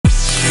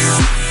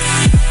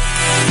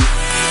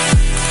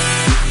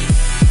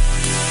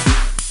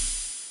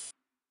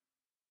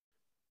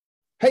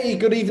Hey,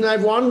 good evening,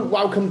 everyone.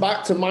 Welcome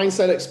back to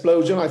Mindset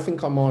Explosion. I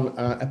think I'm on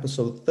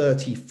episode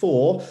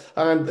 34.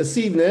 And this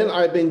evening,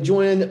 I've been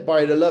joined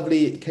by the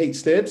lovely Katie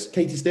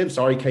Stibbs.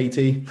 Sorry,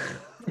 Katie.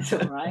 It's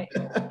all right.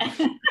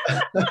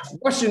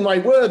 Rushing my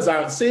words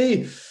out.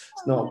 See,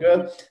 it's not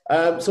good.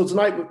 So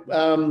tonight,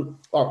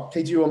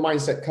 Katie, you're a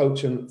mindset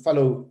coach and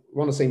fellow, I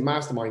want to say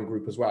mastermind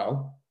group as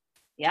well.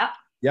 Yeah.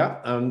 Yeah.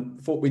 And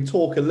thought we'd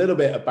talk a little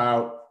bit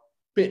about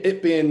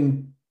it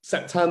being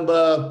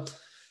September,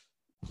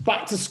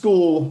 back to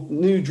school,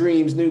 new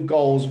dreams, new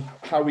goals,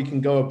 how we can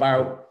go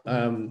about,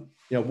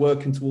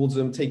 working towards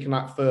them, taking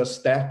that first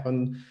step,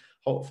 and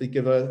hopefully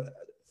give the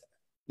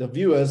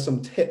viewers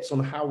some tips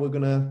on how we're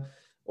gonna,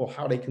 or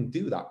how they can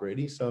do that.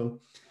 Really. So,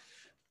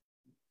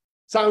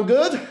 sound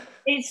good?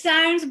 It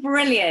sounds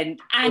brilliant.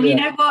 And you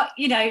know what?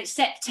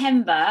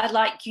 September,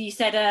 like you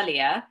said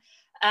earlier,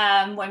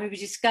 when we were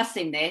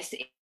discussing this,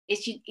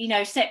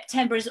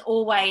 September is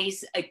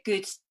always a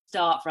good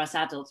start for us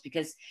adults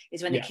because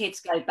it's when the kids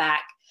go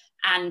back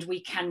and we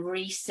can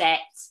reset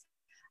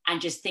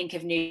and just think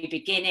of new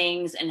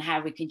beginnings and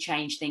how we can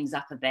change things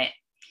up a bit.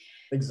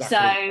 Exactly.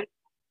 So,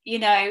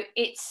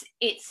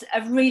 it's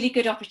a really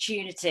good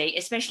opportunity,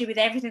 especially with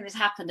everything that's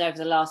happened over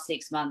the last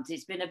 6 months.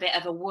 It's been a bit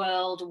of a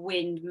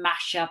whirlwind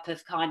mashup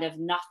of kind of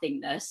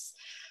nothingness,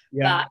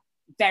 but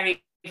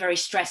very, very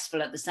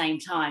stressful at the same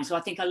time. So I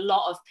think a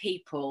lot of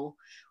people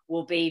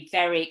will be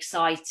very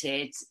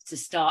excited to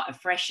start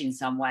afresh in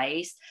some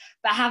ways,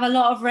 but have a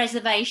lot of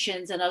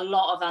reservations and a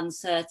lot of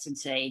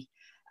uncertainty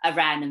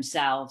around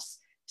themselves.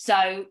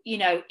 So,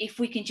 if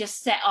we can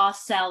just set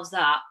ourselves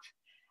up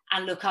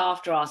and look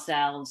after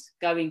ourselves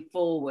going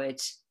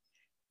forward,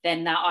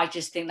 then I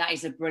just think that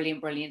is a brilliant,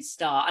 brilliant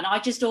start. And I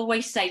just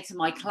always say to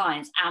my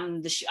clients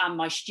and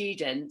my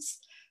students,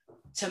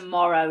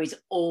 tomorrow is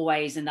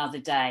always another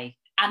day.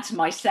 And to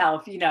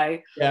myself,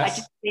 I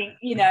just think,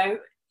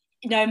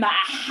 no matter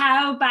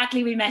how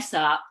badly we mess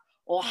up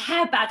or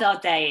how bad our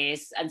day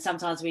is, and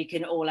sometimes we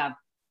can all have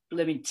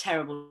blooming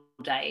terrible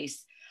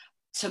days,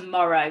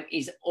 tomorrow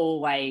is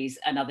always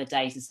another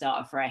day to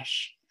start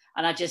afresh.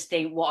 And I just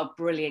think what a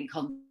brilliant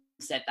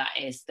concept that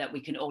is, that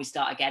we can always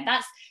start again.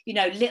 That's,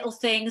 little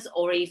things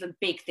or even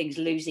big things,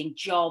 losing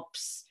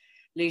jobs,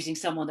 losing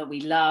someone that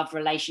we love,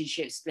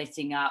 relationships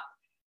splitting up.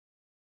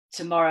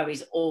 Tomorrow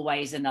is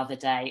always another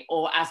day.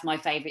 Or as my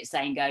favorite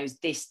saying goes,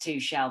 this too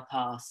shall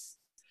pass.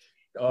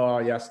 Oh,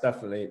 yes,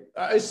 definitely.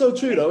 It's so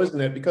true, though,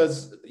 isn't it?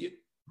 Because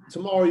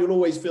tomorrow you'll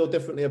always feel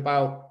differently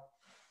about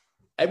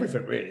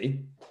everything,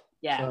 really.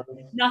 Yeah, so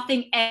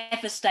nothing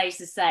ever stays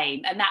the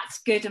same. And that's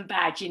good and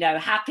bad.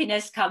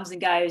 Happiness comes and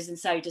goes, and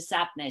so does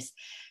sadness.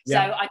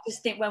 Yeah. So I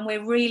just think when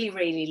we're really,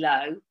 really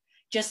low,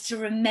 just to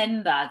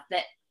remember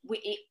that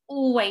it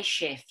always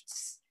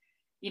shifts.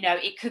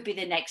 It could be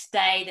the next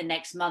day, the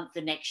next month,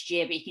 the next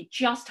year, but you can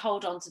just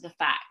hold on to the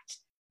fact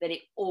that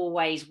it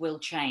always will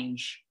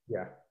change.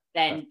 Yeah.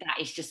 Then that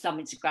is just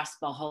something to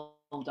grasp a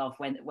hold of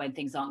when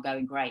things aren't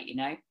going great,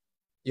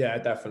 Yeah,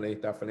 definitely.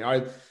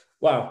 Before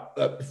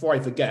I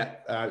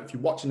forget, if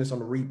you're watching this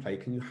on a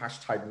replay, can you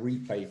hashtag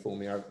replay for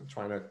me? I'm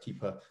trying to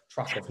keep a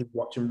track of who's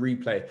watching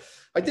replay.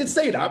 I did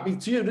say that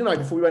to you, didn't I,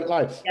 before we went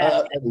live?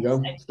 Yeah, there we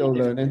go. Still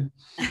learning.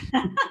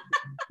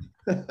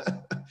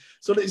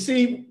 So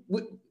see,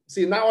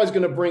 now I was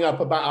going to bring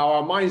up about how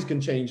our minds can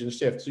change and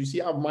shift. So you see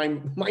how my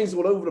mind's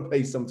all over the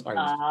place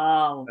sometimes.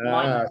 Oh,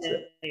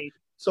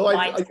 so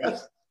I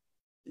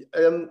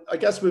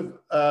guess with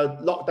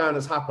lockdown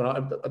has happened.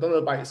 I don't know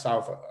about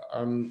yourself.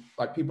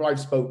 Like people I've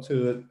spoke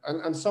to,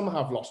 and some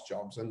have lost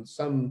jobs, and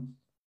some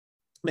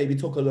maybe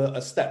took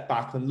a step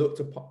back and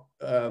looked at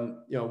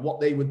what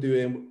they were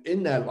doing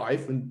in their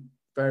life and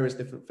various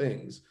different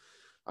things.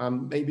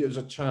 Maybe it was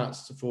a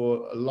chance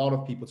for a lot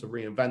of people to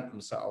reinvent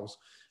themselves.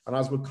 And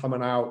as we're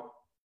coming out,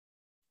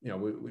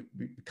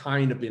 we've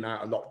kind of been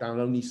out of lockdown.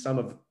 Only some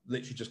have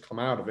literally just come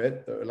out of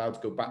it. They're allowed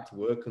to go back to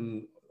work,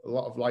 and a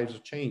lot of lives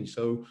have changed.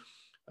 So,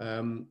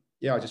 I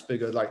just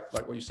figured, like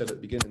what you said at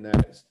the beginning there,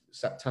 it's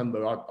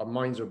September, our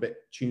minds are a bit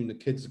tuned. The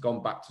kids have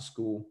gone back to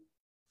school.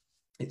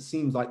 It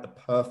seems like the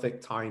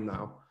perfect time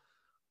now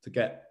to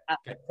get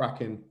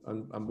cracking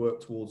and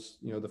work towards,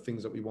 the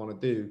things that we want to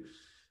do.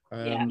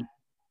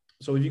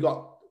 So have you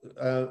got,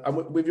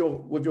 with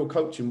your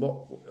coaching,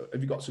 what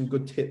have you got some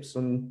good tips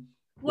on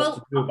what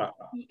to do about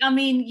that?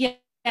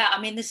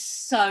 There's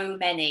so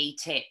many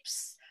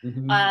tips.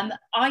 Mm-hmm.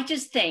 I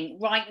just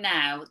think right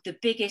now, the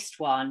biggest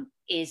one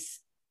is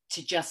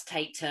to just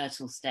take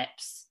turtle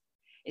steps,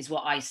 is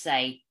what I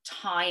say.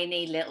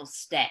 Tiny little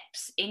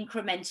steps,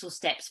 incremental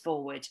steps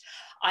forward.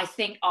 I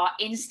think our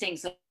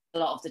instincts a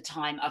lot of the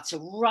time are to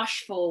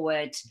rush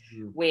forward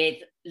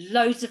with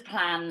loads of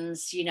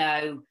plans,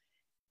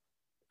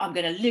 I'm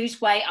going to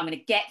lose weight, I'm going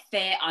to get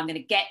fit, I'm going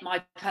to get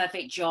my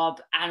perfect job.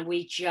 And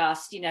we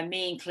just,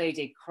 me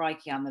included,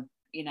 crikey,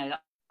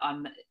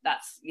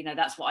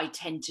 that's what I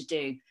tend to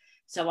do.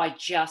 So I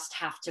just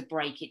have to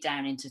break it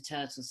down into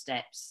turtle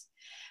steps.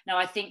 Now,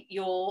 I think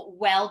your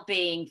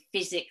well-being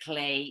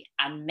physically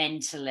and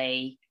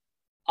mentally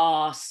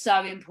are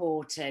so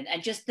important,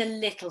 and just the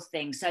little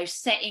things. So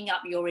setting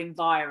up your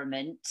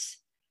environment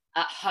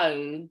at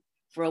home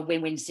for a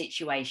win-win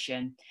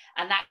situation.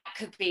 And that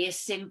could be as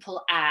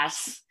simple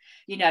as,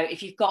 you know,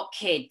 if you've got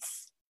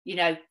kids, you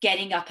know,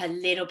 getting up a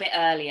little bit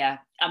earlier.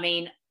 I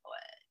mean,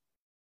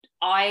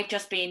 I've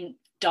just been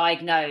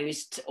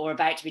diagnosed, or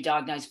about to be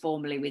diagnosed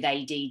formally, with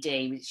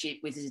ADD,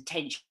 with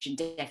attention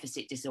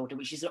deficit disorder,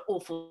 which is an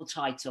awful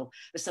title,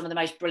 but some of the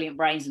most brilliant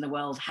brains in the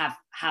world have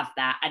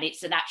that, and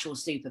it's an actual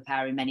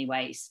superpower in many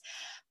ways.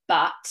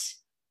 But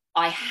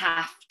I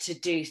have to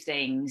do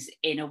things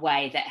in a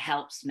way that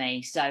helps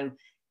me. So,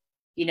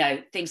 you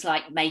know, things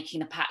like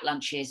making the packed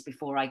lunches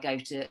before I go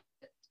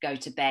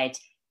to bed,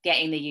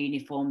 getting the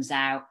uniforms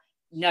out,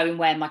 knowing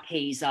where my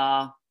keys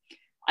are.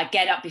 I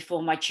get up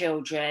before my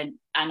children,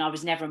 and I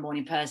was never a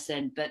morning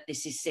person, but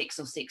this is 6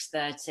 or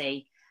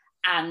 6:30.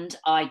 And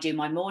I do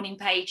my morning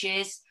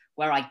pages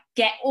where I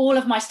get all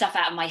of my stuff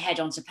out of my head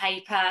onto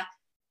paper.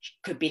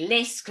 Could be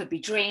lists, could be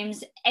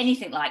dreams,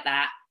 anything like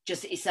that.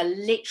 Just, it's a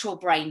literal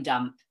brain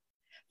dump.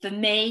 For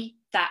me,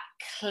 that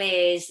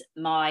clears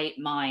my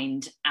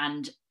mind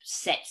and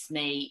sets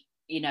me,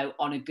 you know,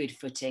 on a good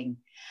footing.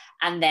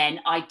 And then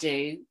I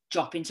do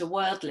drop into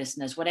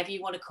wordlessness, whatever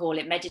you want to call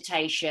it,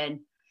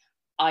 meditation.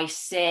 I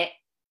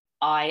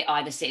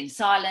either sit in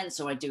silence,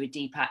 or I do a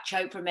Deepak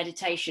Chopra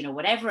meditation, or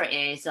whatever it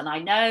is. And I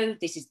know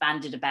this is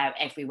banded about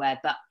everywhere,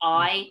 but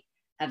I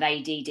have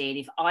ADD, and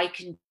if I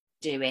can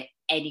do it,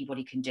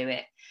 anybody can do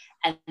it.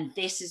 And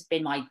this has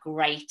been my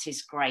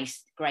greatest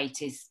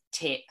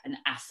tip and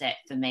asset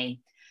for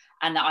me.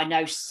 And I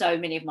know so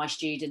many of my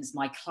students,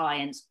 my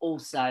clients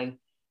also,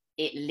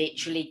 it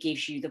literally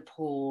gives you the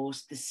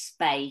pause, the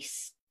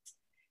space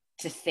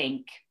to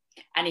think.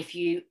 And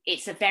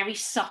it's a very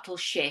subtle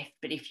shift,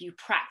 but if you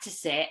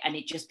practice it and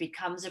it just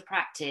becomes a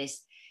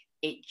practice,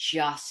 it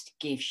just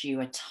gives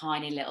you a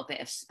tiny little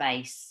bit of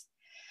space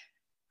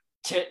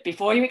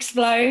before you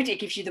explode. It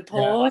gives you the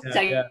pause,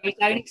 you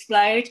don't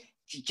explode.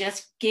 It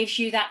just gives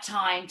you that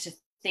time to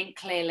think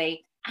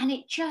clearly. And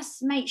it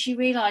just makes you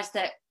realize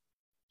that,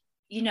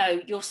 you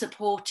know, you're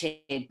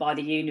supported by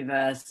the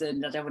universe.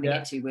 And I don't want to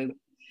get too woo,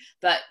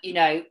 but, you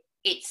know,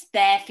 it's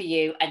there for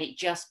you, and it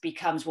just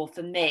becomes, well,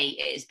 for me,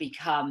 it has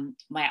become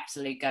my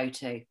absolute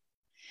go-to.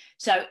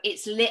 So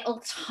it's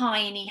little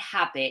tiny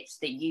habits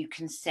that you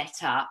can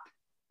set up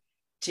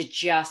to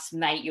just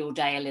make your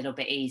day a little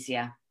bit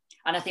easier.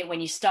 And I think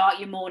when you start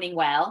your morning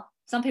well,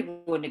 some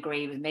people wouldn't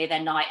agree with me, they're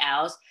night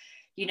owls,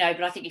 you know,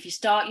 but I think if you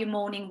start your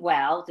morning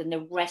well, then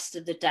the rest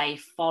of the day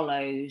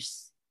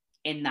follows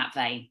in that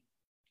vein.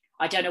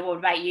 I don't know, what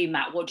about you,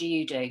 Matt? What do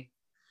you do?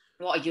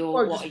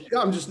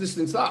 I'm just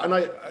listening to that, and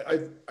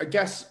I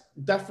guess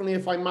definitely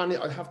if I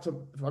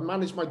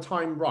manage my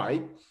time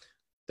right,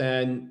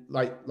 then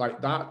like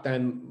that,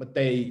 then my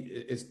day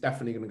is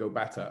definitely going to go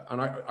better.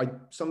 And I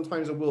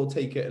sometimes I will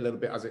take it a little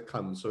bit as it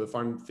comes. So if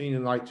I'm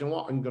feeling like, you know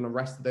what, I'm going to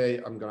rest today,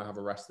 I'm going to have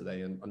a rest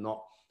today, and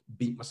not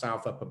beat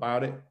myself up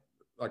about it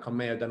like I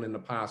may have done in the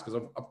past,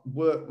 because I've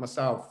worked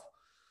myself,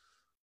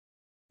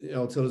 you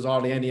know, till there's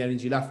hardly any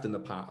energy left in the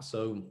past.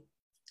 So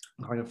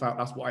I kind of felt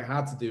that's what I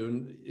had to do.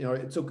 And, you know,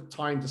 it took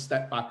time to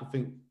step back and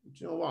think,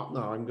 you know what,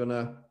 no, I'm going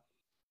to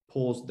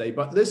pause the day.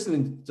 But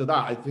listening to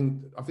that, I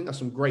think that's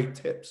some great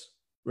tips,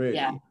 really.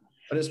 Yeah.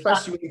 And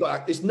especially when you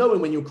got, it's knowing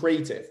when you're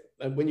creative,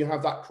 and when you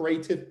have that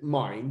creative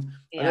mind,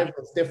 and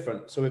everyone's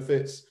different. So if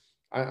it's,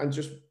 and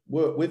just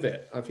work with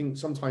it. I think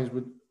sometimes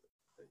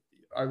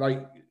I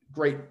like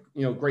great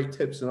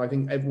tips. And I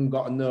think everyone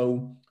got to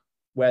know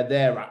where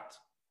they're at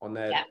on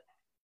their,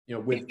 you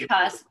know,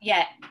 because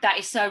that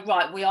is so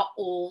right. We are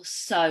all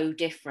so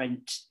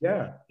different.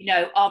 Yeah. You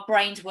know, our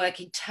brains work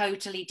in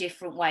totally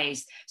different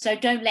ways. So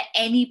don't let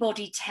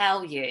anybody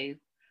tell you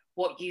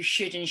what you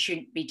should and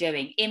shouldn't be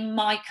doing. In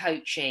my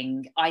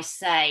coaching, I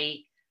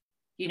say,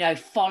 you know,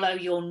 follow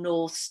your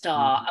North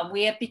Star. And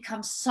we have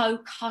become so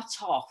cut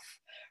off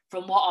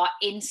from what our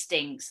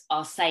instincts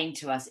are saying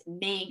to us,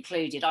 me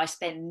included. I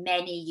spent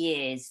many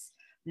years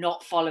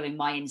not following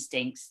my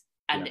instincts,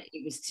 and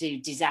it was too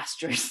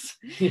disastrous.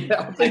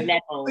 I think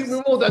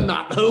we're more than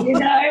that, though.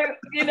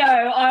 you know,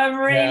 I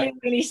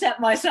really set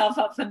myself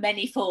up for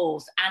many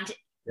falls. And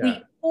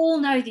we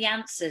all know the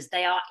answers.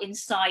 They are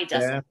inside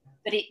us. Yeah.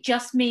 But it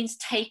just means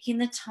taking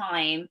the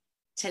time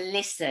to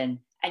listen.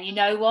 And you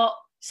know what?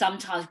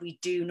 Sometimes we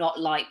do not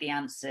like the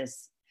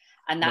answers.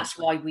 And that's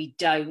why we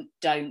don't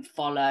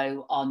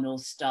follow our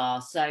North Star.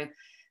 So,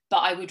 but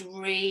I would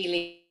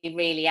really,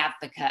 really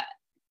advocate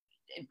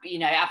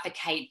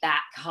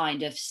that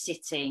kind of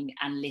sitting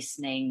and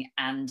listening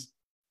and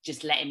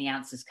just letting the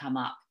answers come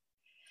up.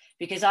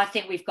 Because I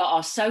think we've got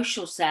our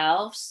social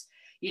selves,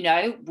 you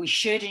know, we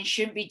should and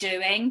shouldn't be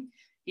doing.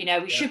 You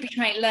know, we should be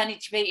learning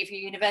to be, if you're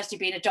at university,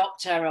 being a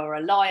doctor or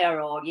a lawyer,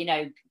 or, you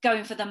know,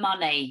 going for the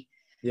money.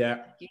 Yeah.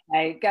 You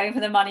know, going for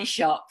the money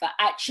shot. But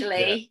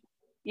actually,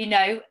 you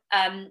know,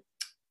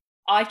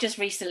 I've just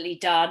recently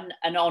done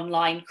an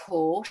online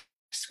course,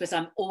 because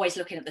I'm always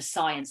looking at the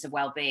science of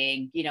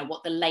well-being, you know,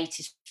 what the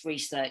latest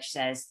research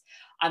says.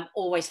 I'm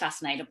always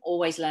fascinated. I'm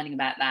always learning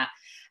about that.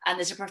 And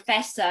there's a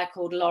professor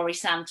called Laurie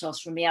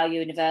Santos from Yale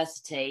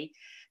University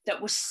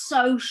that was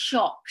so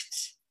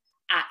shocked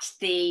at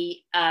the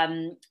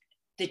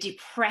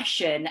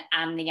depression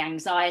and the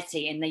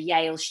anxiety in the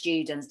Yale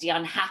students, the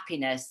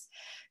unhappiness,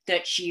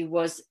 that she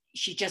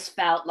just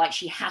felt like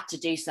she had to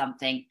do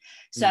something.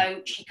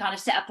 So she kind of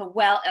set up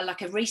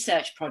a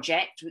research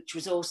project, which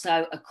was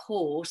also a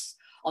course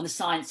on the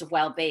science of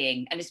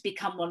well-being, and it's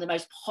become one of the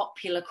most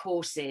popular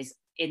courses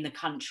in the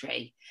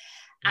country.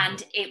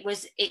 And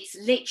it's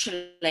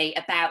literally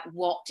about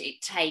what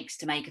it takes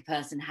to make a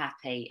person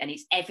happy, and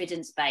it's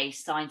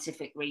evidence-based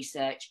scientific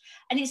research,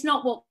 and it's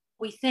not what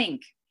we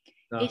think.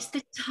 No. It's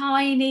the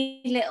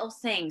tiny little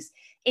things.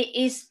 It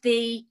is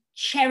the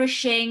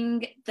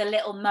cherishing the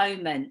little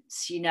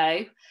moments, you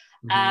know.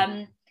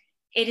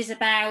 It is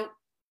about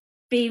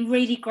being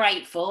really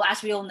grateful,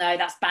 as we all know.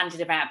 That's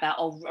bandied about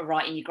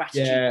writing your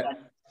gratitude.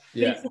 But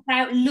it's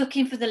about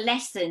looking for the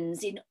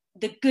lessons in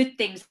the good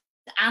things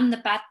and the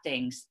bad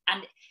things.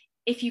 And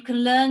if you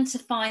can learn to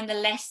find the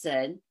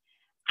lesson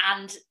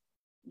and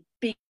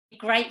be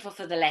grateful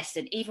for the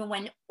lesson, even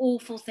when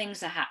awful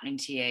things are happening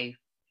to you,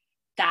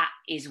 that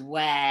is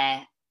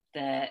where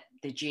the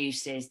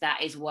juice is.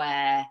 That is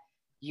where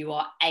you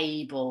are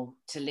able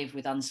to live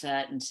with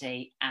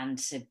uncertainty and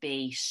to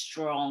be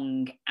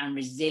strong and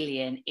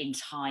resilient in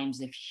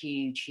times of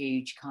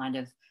huge kind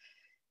of,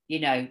 you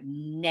know,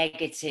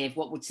 negative,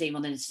 what would seem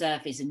on the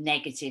surface a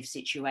negative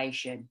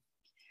situation.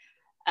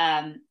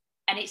 And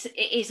it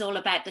is all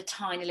about the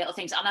tiny little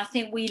things. And I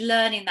think we're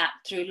learning that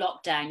through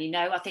lockdown, you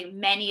know. I think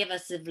many of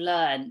us have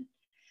learned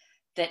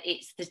that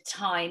it's the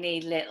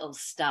tiny little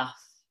stuff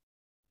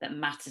that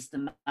matters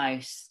the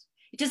most.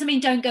 It doesn't mean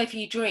don't go for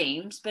your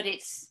dreams, but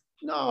it's...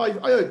 No,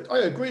 I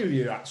agree with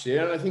you, actually.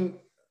 And I think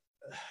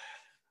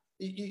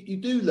you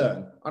do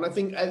learn. And I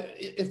think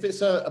if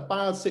it's a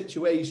bad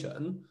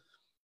situation,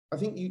 I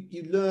think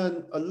you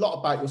learn a lot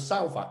about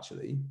yourself,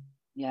 actually.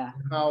 Yeah.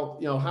 How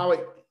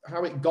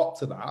it got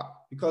to that,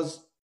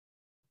 because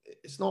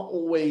it's not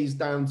always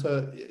down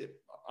to...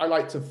 I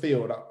like to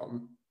feel that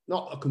I'm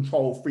not a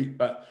control freak,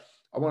 but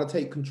I want to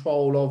take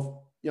control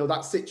of, you know,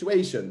 that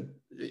situation.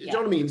 Do you know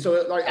what I mean?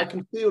 So like, I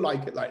can feel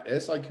like it like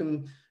this. I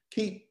can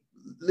keep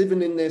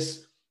living in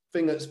this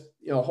thing that's,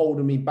 you know,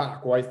 holding me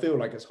back, or I feel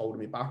like it's holding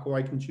me back, or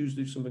I can choose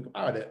to do something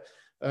about it.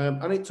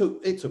 And it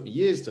took me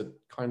years to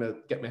kind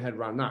of get my head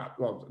around that.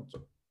 Well,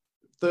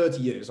 30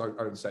 years, I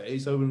would say.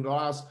 So in the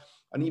last,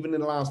 and even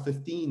in the last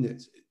 15,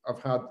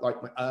 I've had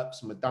like my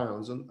ups and my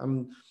downs,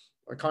 and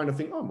I kind of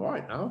think, oh, I'm all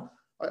right now.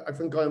 I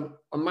think I'm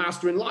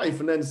mastering life,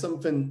 and then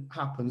something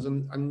happens,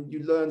 and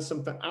you learn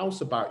something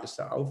else about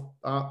yourself.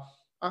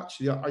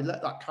 Actually, I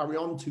let that carry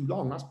on too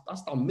long.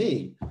 That's on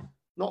me,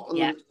 not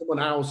on someone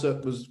else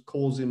that was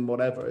causing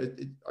whatever.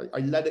 I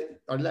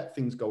let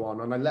things go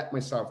on, and I let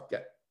myself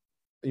get,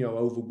 you know,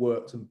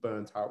 overworked and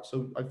burnt out.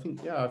 So I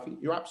think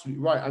you're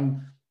absolutely right.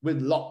 And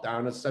with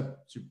lockdown, as I said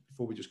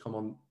before we just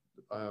come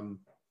on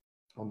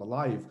the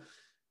live,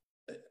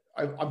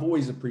 I've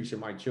always appreciated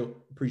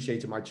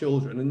my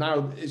children, and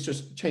now it's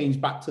just changed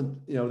back to,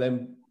 you know,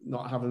 them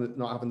not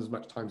having as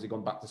much time as they've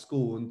gone back to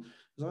school, and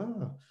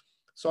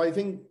so I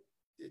think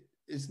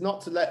it's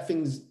not to let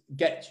things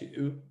get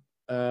you,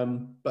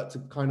 but to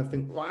kind of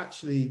think, well,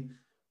 actually,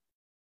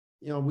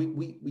 you know,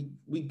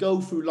 we go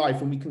through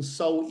life and we can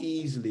so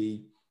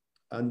easily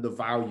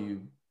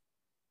undervalue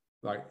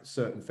like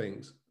certain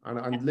things.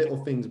 And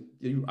little things,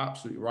 you're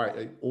absolutely right.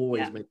 They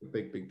always make a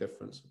big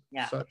difference.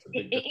 Yeah, Such a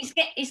big difference.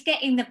 It's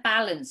getting the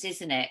balance,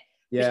 isn't it?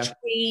 Yeah.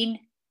 Between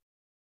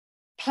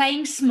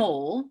playing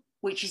small,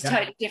 which is a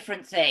totally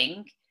different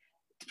thing.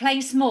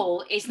 Playing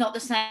small is not the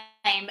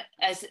same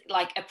as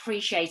like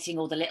appreciating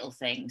all the little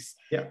things.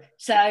 Yeah.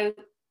 So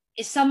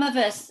some of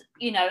us,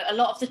 you know, a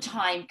lot of the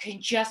time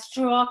can just,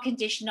 through our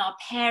condition, our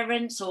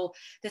parents, or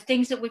the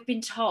things that we've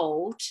been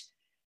told,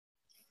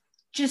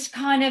 just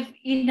kind of,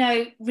 you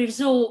know,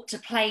 resort to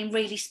playing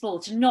really small,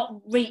 to not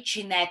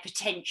reaching their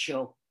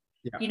potential.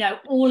 Yeah. You know,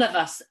 all of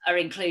us are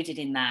included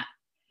in that.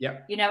 Yeah.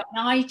 You know,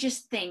 and I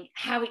just think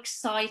how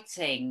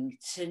exciting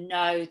to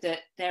know that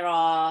there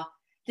are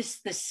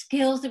the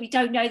skills that we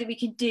don't know that we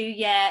can do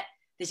yet.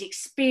 There's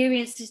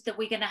experiences that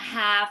we're going to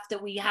have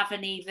that we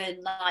haven't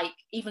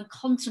even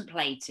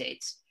contemplated.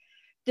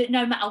 That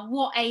no matter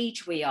what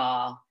age we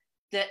are,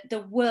 that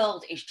the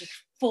world is just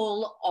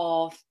full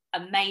of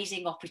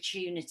amazing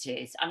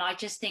opportunities. And I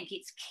just think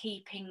it's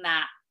keeping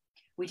that,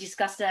 we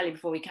discussed earlier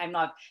before we came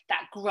live,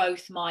 that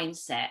growth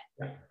mindset,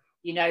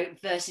 you know,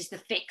 versus the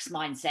fixed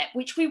mindset,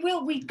 which we're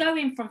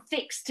going from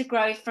fixed to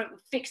growth,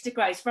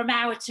 from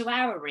hour to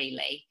hour,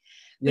 really.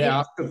 Yeah,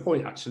 that's a good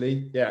point,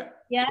 actually. Yeah.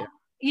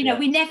 You know,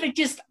 we never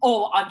just,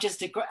 I'm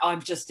just a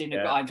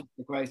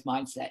growth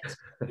mindset.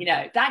 You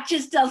know, that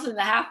just doesn't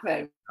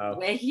happen. Oh.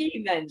 We're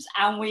humans,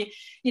 and we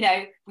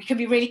can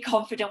be really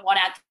confident one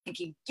hour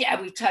thinking, yeah,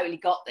 we've totally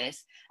got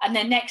this. And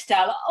then next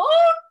hour, like,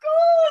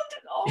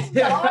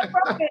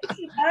 God,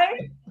 you know,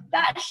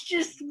 that's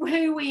just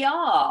who we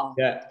are.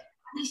 Yeah.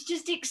 it's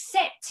just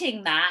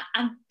accepting that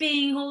and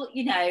being all,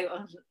 you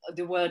know,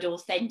 the word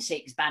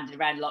authentic is banded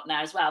around a lot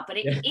now as well, but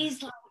it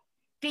is like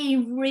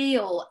being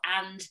real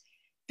and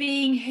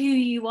being who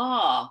you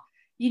are.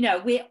 You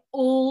know, we're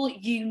all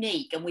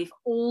unique and we've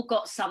all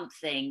got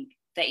something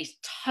that is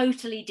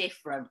totally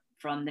different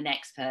from the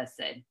next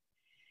person.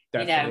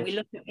 Definitely. You know, we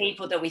look at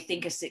people that we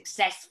think are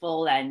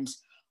successful and,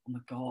 oh my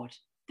God,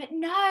 but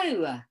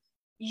no,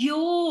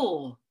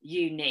 you're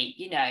unique,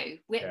 you know,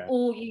 we're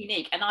all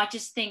unique. And I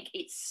just think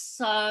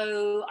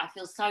I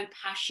feel so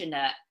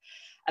passionate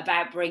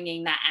about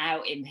bringing that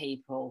out in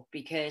people,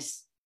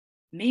 because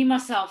me,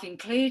 myself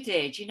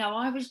included, you know,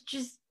 I was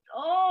just,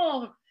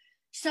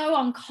 so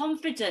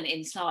unconfident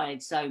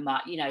inside so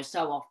much, you know,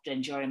 so often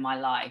during my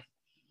life.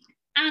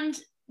 And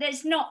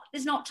there's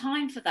not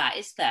time for that,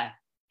 is there?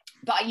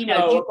 But, you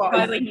know, you grow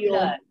and you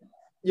learn.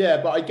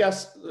 Yeah, but I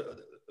guess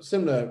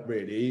similar,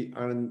 really.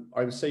 And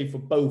I would say for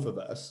both of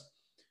us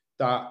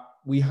that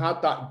we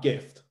had that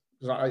gift.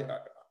 Because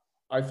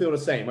I feel the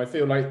same. I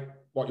feel like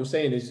what you're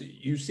saying is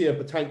you see a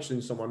potential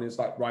in someone. It's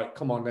like, right,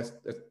 come on, let's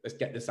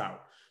get this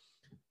out.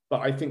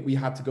 But I think we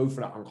had to go for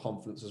that on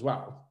confidence as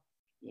well.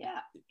 Yeah,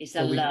 it's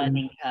a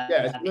learning curve.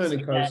 Yeah, it's a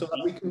learning curve, so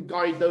that we can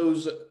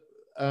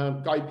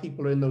guide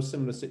people in those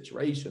similar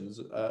situations,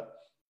 you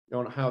know,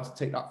 on how to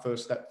take that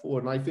first step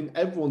forward. And I think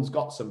everyone's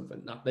got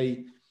something that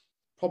they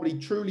probably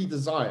truly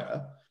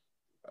desire.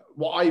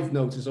 What I've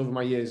noticed over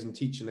my years in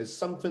teaching is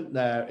something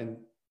there in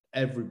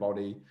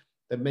everybody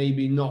that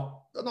maybe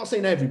not, I'm not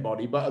saying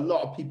everybody, but a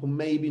lot of people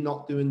maybe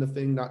not doing the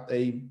thing that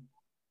they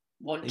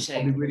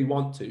probably really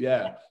want to.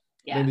 Yeah.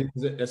 Maybe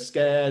they're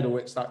scared, or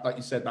it's that, like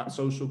you said, that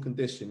social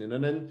conditioning.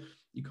 And then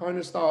you kind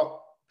of start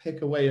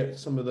pick away at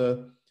some of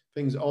the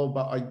things. Oh,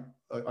 but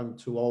I'm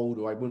too old,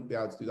 or I wouldn't be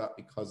able to do that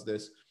because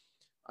this.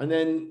 And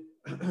then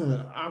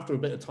after a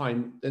bit of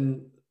time,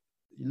 then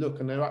you look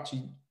and they're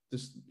actually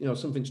just, you know,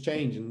 something's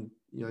changed, and,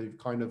 you know, you've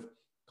kind of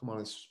come on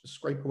and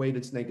scrape away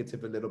this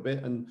negative a little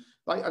bit. And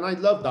I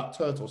love that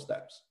turtle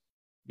steps,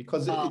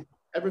 because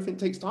everything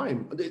takes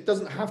time. It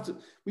doesn't have to.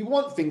 We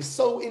want things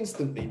so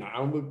instantly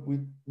now,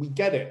 and we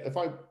get it.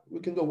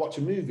 We can go watch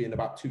a movie in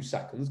about 2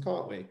 seconds,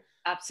 can't we?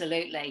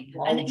 Absolutely.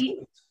 And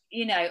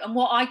you know, and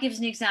what I give as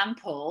an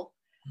example,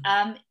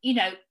 you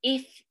know,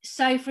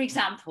 for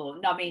example,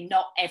 I mean,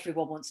 not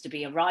everyone wants to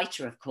be a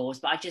writer, of course,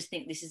 but I just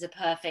think this is a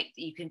perfect,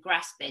 you can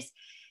grasp this.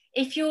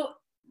 If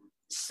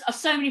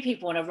so many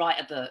people want to write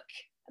a book,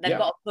 they've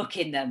got a book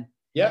in them.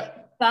 Yeah.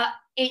 But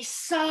it's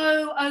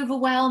so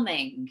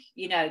overwhelming,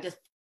 you know, the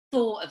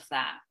thought of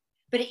that.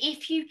 But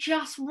if you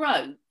just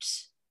wrote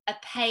a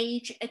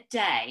page a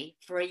day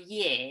for a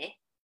year,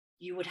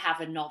 you would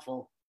have a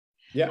novel.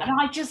 Yeah. And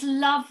I just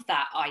love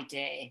that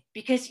idea,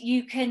 because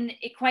you can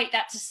equate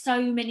that to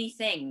so many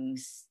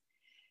things.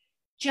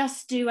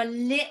 Just do a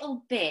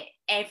little bit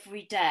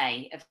every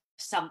day of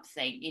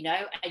something, you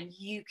know, and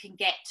you can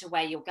get to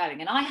where you're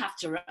going. And I have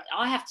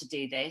to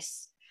do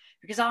this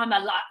because I'm a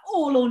like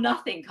all or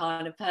nothing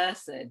kind of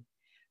person,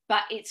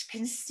 but it's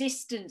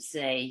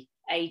consistency.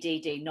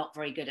 ADD, not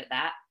very good at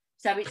that.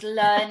 So it's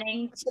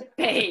learning to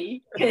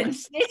be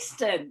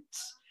consistent.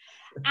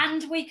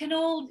 And we can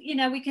all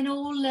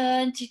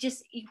learn to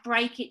just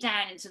break it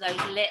down into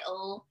those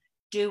little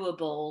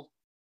doable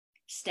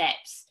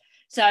steps.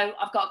 So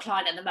I've got a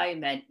client at the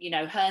moment, you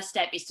know, her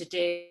step is to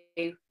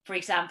do, for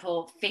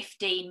example,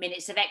 15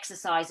 minutes of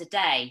exercise a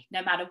day,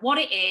 no matter what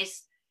it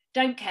is,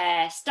 don't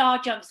care, star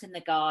jumps in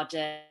the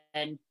garden,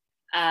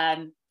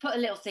 put a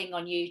little thing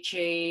on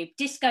YouTube,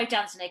 disco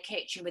dance in her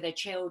kitchen with her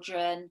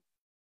children.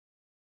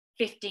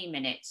 15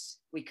 minutes.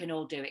 We can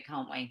all do it,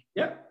 can't we?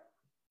 Yeah.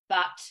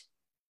 But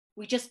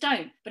we just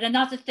don't. But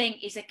another thing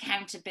is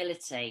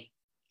accountability.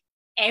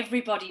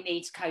 Everybody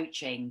needs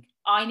coaching.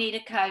 I need a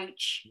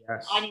coach.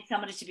 Yes. I need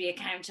somebody to be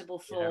accountable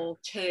for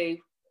too.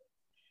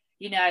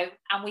 You know,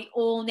 and we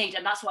all need,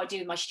 and that's what I do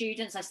with my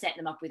students. I set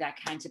them up with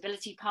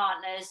accountability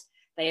partners.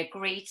 They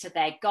agree to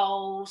their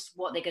goals,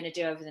 what they're going to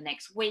do over the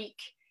next week.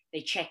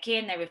 They check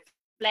in, they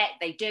reflect,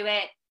 they do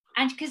it.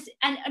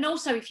 And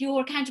also, if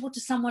you're accountable to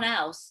someone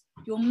else,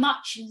 you're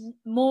much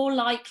more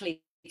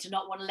likely to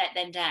not want to let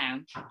them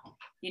down,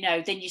 you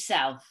know, than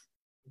yourself.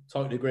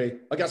 Totally agree.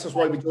 I guess that's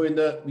why we're doing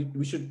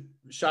we should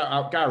shout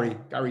out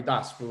Gary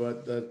Das for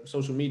the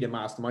social media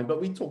mastermind,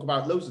 but we talk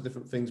about loads of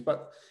different things,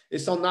 but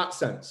it's on that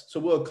sense. So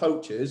we're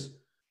coaches.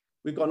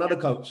 We've got another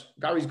coach.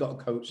 Gary's got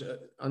a coach,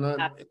 and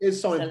it is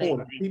so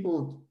important.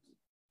 People,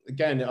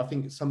 again, I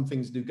think some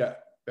things do get a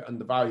bit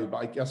undervalued, but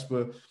I guess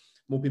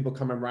more people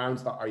coming around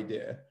to that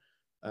idea.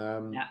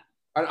 And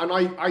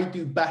I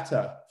do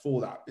better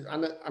for that.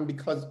 And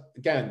because,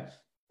 again,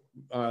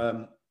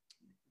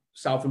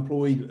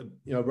 self-employed,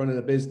 you know, running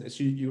a business,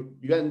 you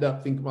end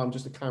up thinking, well, I'm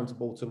just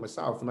accountable to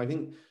myself. And I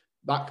think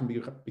that can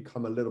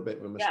become a little bit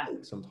of a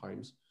mistake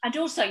sometimes. And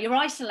also you're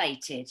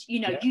isolated, you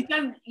know,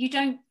 you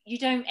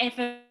don't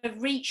ever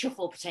reach your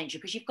full potential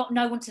because you've got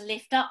no one to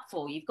lift up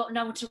for, you've got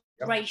no one to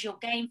raise your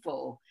game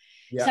for.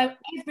 So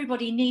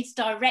everybody needs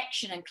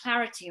direction and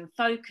clarity and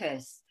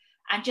focus,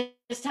 and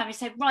just having to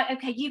say, right,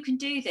 okay, you can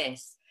do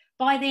this.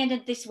 by the end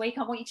of this week,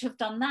 I want you to have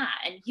done that.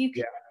 And you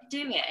can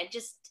do it. And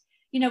just,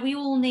 you know, we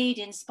all need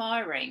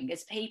inspiring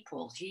as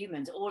people,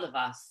 humans, all of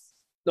us.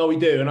 No, we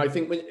do. And I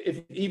think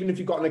even if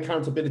you've got an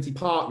accountability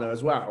partner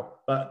as well,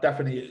 but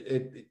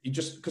definitely you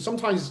just, because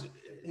sometimes,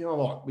 you know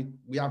what,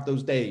 we have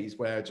those days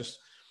where just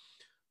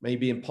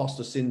maybe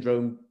imposter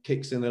syndrome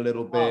kicks in a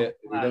little bit.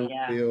 We don't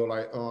feel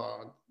like,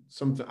 oh,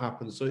 something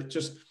happens. So it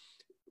just,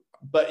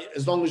 but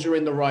as long as you're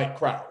in the right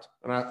crowd,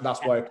 and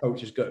that's why a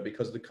coach is good,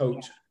 because the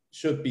coach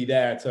should be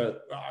there to,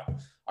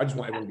 I just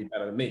want everyone to be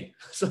better than me.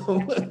 So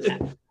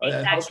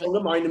have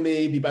stronger mind than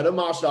me, be better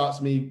martial arts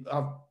than me,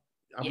 have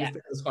the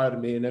fitness higher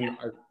than me, and then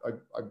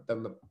I've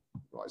done the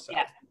right side.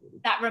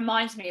 That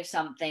reminds me of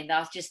something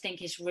that I just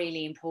think is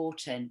really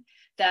important,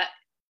 that,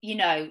 you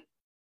know,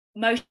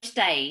 most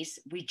days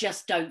we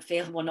just don't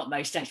feel, well, not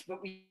most days, but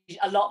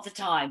a lot of the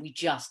time we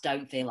just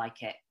don't feel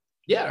like it.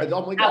 Yeah,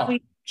 oh my God.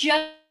 We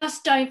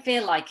just don't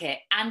feel like it.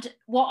 And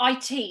what I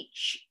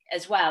teach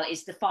as well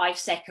is the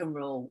 5-second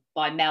rule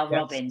by Mel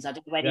Robbins. I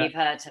don't know whether you've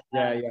heard of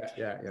her.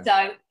 Yeah.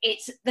 So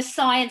it's the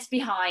science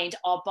behind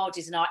our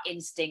bodies and our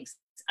instincts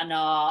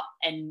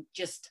and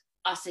just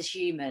us as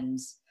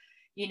humans.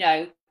 You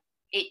know,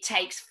 it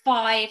takes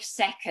 5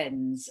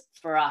 seconds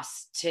for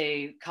us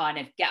to kind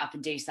of get up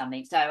and do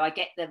something. So I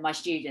get my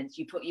students,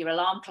 you put your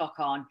alarm clock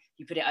on,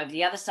 you put it over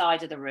the other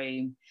side of the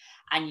room,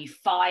 and you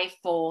 5,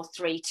 4,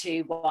 3,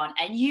 2, 1,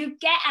 and you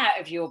get out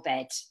of your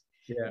bed.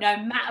 No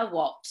matter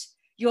what.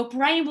 Your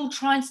brain will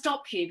try and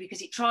stop you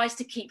because it tries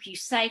to keep you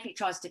safe. It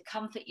tries to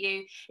comfort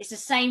you. It's the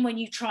same when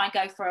you try and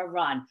go for a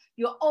run.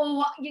 You're,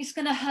 it's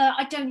going to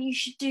hurt. You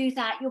should do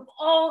that. You're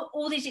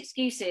all these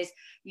excuses.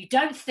 You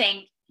don't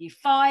think. You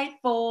 5,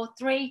 4,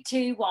 3,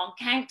 2, 1,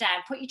 count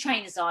down, put your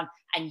trainers on,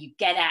 and you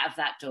get out of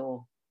that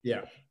door.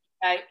 Yeah.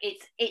 So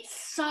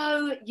it's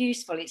so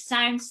useful. It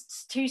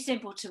sounds too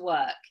simple to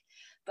work,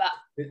 but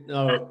it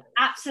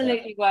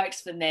absolutely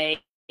works for me.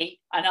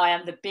 And I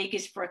am the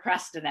biggest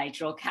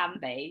procrastinator, or can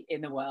be,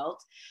 in the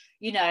world,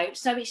 you know.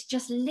 So it's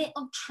just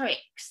little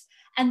tricks,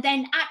 and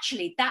then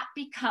actually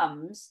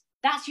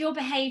that's your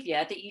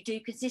behavior that you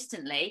do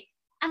consistently,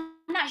 and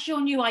that's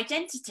your new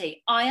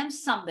identity. I am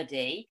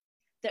somebody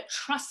that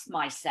trusts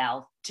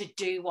myself to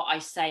do what I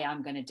say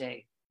I'm going to do.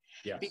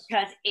 Yes.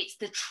 Because it's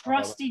the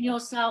trust in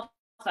yourself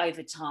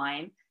over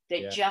time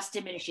that just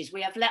diminishes.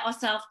 We have let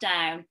ourselves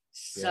down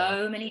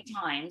so many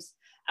times,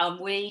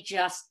 and we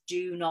just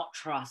do not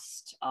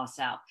trust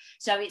ourselves.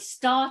 So it's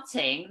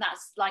starting,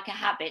 that's like a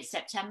habit,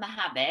 September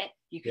habit.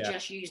 You could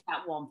just use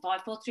that one,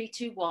 5, 4, 3,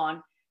 2,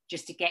 1,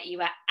 just to get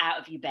you out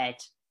of your bed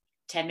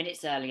 10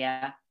 minutes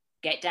earlier,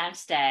 get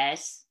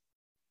downstairs,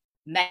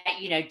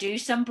 do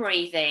some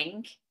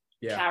breathing,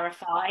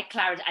 clarify,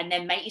 and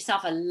then make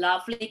yourself a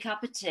lovely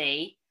cup of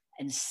tea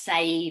and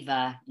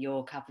savor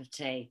your cup of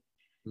tea.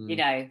 You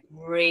know,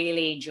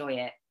 really enjoy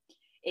it.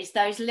 It's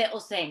those little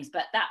things,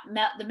 but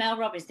the Mel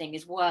Robbins thing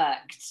has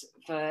worked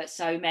for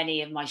so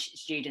many of my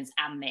students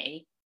and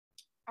me.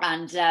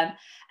 And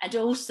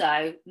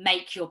also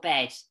make your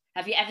bed.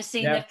 Have you ever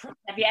seen seen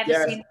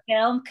the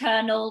film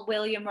Colonel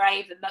William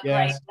Raven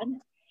McRaven? Yes.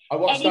 I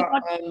watched that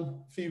a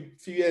few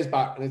years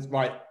back, and it's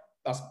right.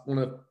 That's one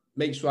of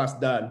make sure that's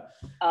done.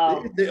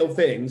 Little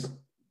things.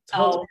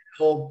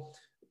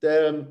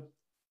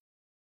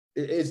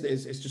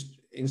 It's just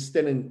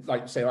instilling,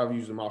 like say I've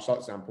used a martial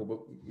arts example, but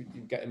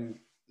you're getting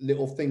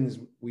little things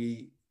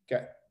we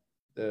get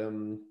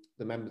the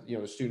members,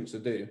 the students to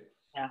do,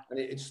 and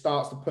it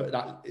starts to put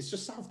that. It's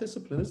just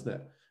self-discipline, isn't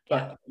it?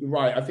 But you're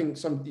right. I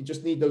think you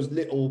just need those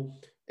little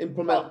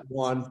implement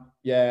one.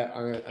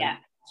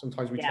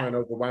 Sometimes we try and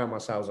overwhelm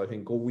ourselves, I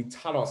think, or we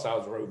tell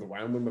ourselves we're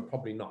overwhelmed when we're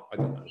probably not. I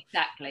don't know.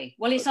 Exactly.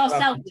 Well, it's our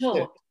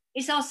self-talk.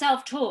 It's our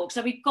self-talk.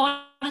 So we've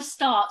got to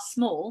start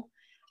small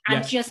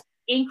and just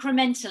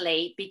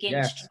incrementally begin to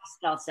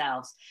trust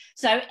ourselves.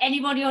 So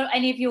anybody or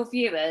any of your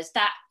viewers,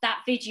 that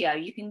video,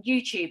 you can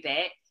YouTube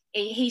it.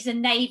 He's a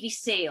Navy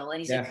SEAL and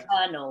he's a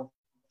colonel.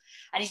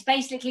 And he's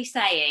basically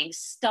saying,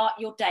 start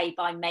your day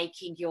by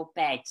making your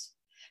bed.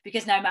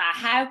 Because no matter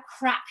how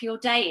crap your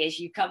day is,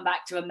 you come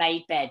back to a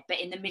made bed. But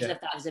in the middle of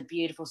that is a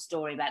beautiful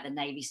story about the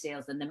Navy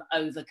SEALs and them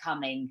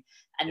overcoming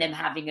and them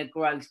having a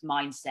growth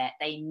mindset.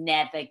 They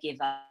never give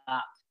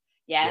up.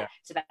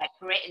 It's about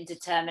grit and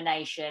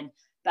determination.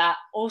 But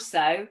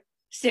also,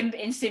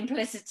 in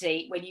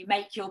simplicity, when you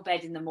make your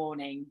bed in the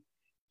morning,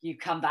 you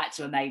come back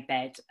to a made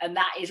bed. And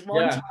that is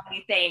one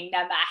tiny thing, no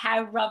matter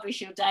how rubbish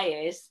your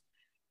day is.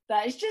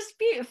 That is just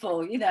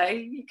beautiful, you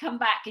come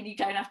back and you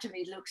don't have to,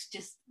 it looks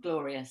just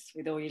glorious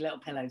with all your little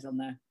pillows on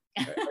there.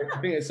 I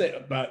think it's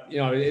it, but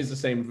it is the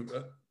same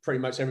for pretty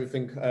much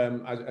everything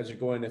as you're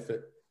going. If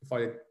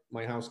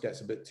my house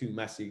gets a bit too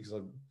messy because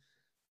I've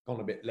gone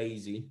a bit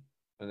lazy,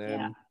 and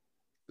then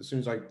as soon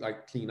as I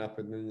clean up,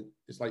 and then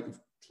it's like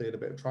you've cleared a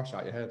bit of trash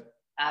out your head.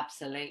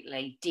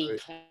 Absolutely.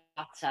 Declutter.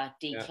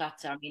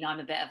 I mean, I'm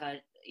a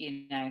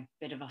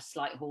bit of a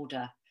slight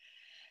hoarder.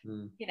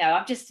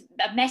 I'm just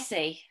a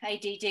messy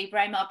ADD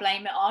brain, I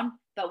blame it on.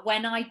 But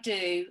when I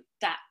do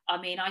that,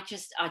 I mean,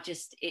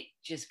 it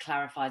just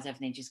clarifies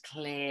everything, just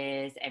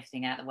clears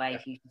everything out of the way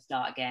if you can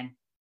start again.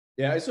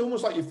 Yeah, it's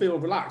almost like you feel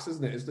relaxed,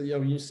 isn't it? It's the,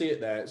 when you see it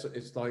there,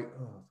 it's like,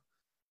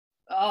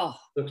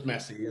 looks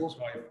messy. It's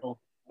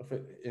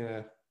like,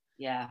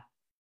 yeah.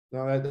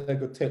 No, they're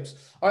good tips.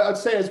 I'd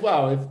say as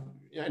well, if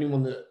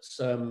anyone that's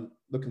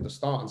looking to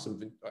start on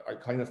something, I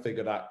kind of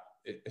figure that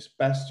it's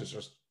best to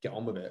just get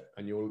on with it,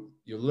 and you'll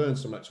learn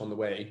so much on the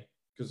way.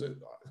 Because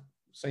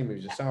same with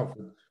yourself,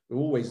 we're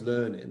always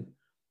learning,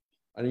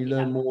 and you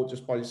learn more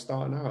just by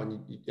starting out.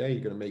 And you're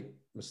going to make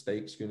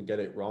mistakes, you're going to get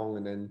it wrong,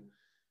 and then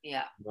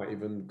it might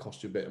even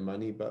cost you a bit of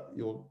money, but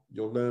you'll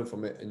learn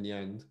from it in the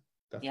end,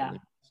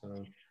 definitely.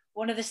 So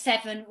one of the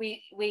 7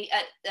 we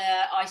at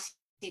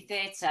IC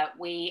Theatre,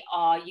 we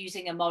are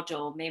using a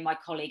model, me and my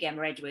colleague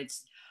Emma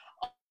Edwards,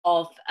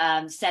 of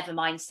 7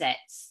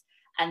 mindsets,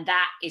 and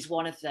that is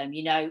one of them.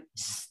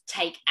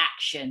 Take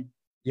action.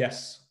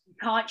 Yes. You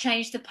can't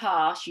change the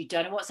past, you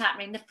don't know what's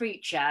happening in the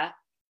future,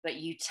 but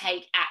you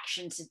take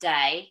action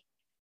today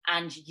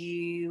and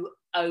you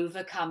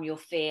overcome your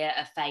fear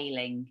of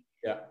failing.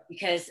 Yeah.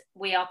 Because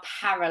we are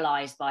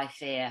paralyzed by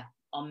fear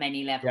on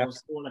many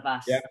levels, all of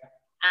us. Yeah.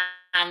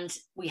 And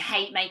we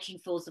hate making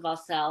fools of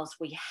ourselves.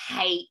 We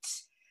hate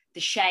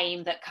the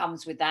shame that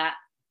comes with that.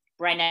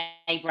 Brené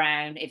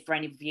Brown, if for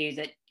any of you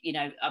that,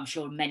 I'm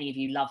sure many of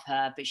you love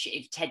her, but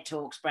if TED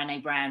Talks,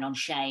 Brené Brown on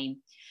shame.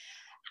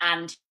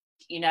 And,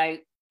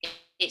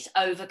 it's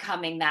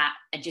overcoming that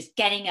and just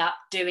getting up,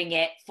 doing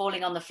it,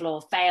 falling on the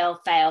floor,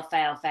 fail.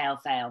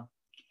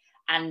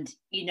 And,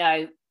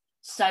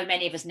 so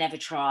many of us never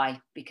try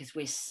because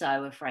we're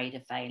so afraid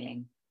of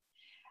failing.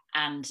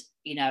 And,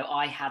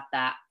 I had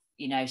that,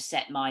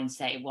 set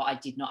mindset. I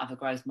did not have a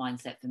growth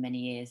mindset for many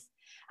years.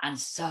 And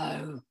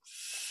so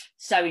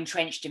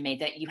entrenched in me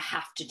that you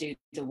have to do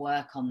the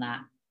work on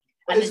that.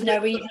 And there's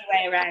no easy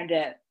way around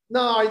it.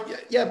 No,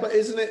 but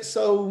isn't it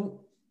so,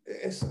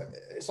 it's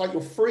like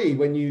you're free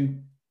when you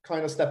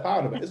kind of step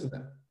out of it, isn't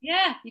it?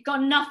 Yeah, you've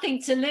got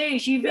nothing to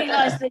lose. You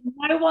realise that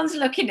no one's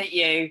looking at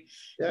you.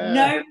 Yeah.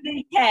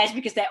 Nobody cares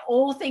because they're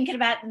all thinking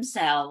about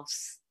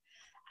themselves.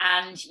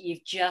 And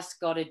you've just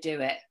got to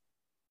do it.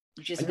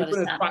 You're going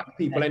to attract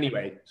people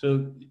anyway.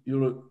 So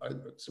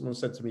someone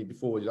said to me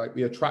before, like,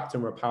 we attract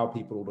and repel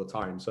people all the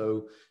time.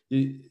 So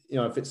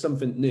if it's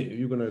something new,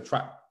 you're going to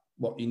attract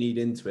what you need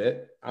into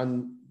it,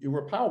 and you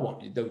repel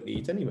what you don't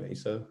need anyway.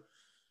 So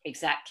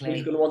exactly,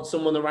 you're going to want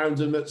someone around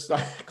them that's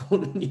like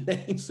calling your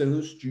name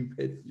so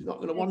stupid. You're not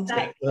going to want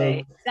it. So,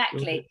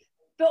 exactly.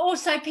 But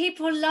also,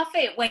 people love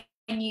it when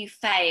you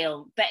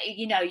fail, but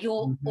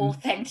you're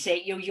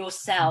authentic, you're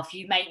yourself,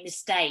 you make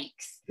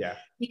mistakes,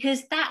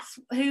 because that's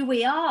who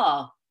we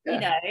are,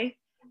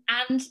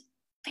 and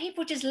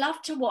people just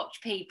love to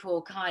watch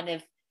people kind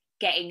of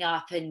getting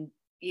up and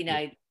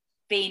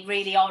being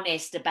really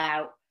honest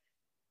about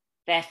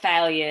their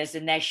failures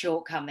and their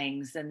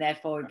shortcomes and their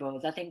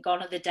foibles. I think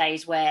gone are the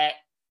days where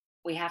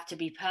we have to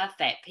be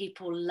perfect.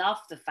 People love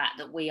the fact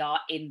that we are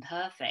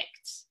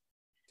imperfect.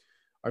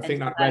 I think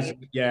that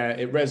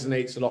it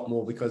resonates a lot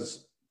more,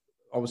 because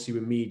obviously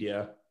with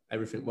media,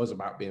 everything was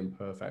about being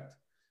perfect,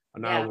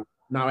 and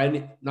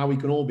now we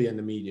can all be in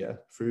the media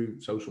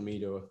through social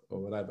media or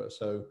whatever.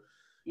 So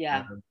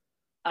and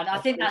I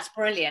think that's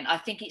brilliant. I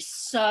think it's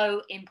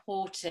so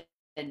important,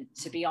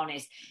 to be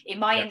honest. In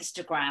my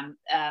Instagram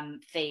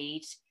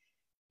feed,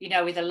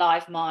 with a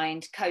Live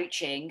Mind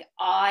coaching,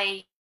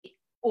 I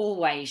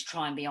always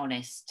try and be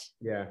honest.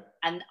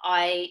 And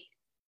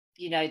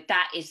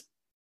that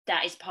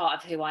is part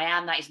of who I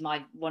am. That is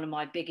one of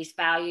my biggest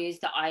values,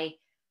 that I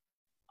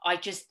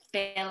just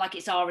feel like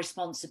it's our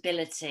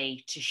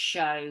responsibility to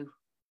show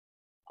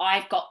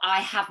I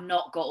have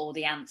not got all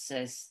the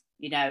answers,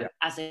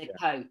 as a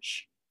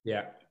coach.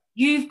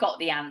 You've got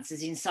the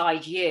answers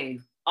inside you.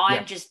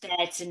 I'm just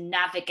there to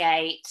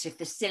navigate, to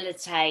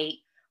facilitate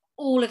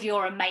all of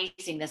your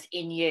amazingness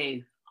in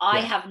you.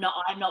 I'm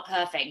not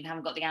perfect and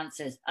haven't got the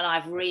answers, and I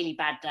have really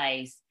bad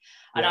days.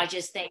 And I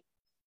just think,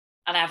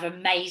 and I have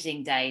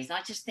amazing days.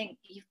 I just think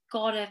you've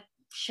got to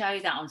show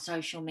that on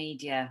social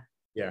media.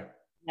 I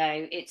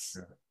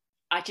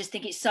just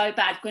think it's so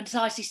bad because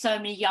I see so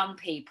many young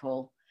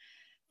people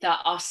that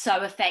are so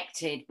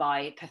affected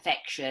by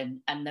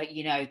perfection, and that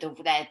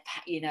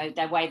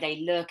their way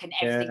they look and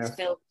everything's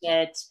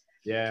filtered.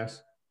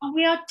 And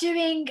we are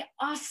doing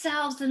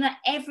ourselves and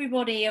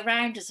everybody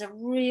around us a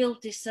real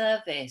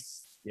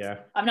disservice.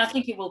 I mean, I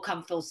think it will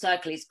come full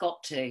circle. It's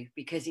got to,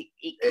 because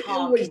it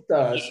always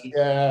does.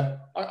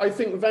 I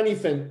think with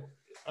anything,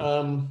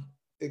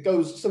 it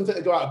goes, something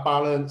to go out of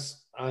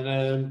balance,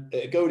 and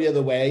it go the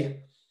other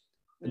way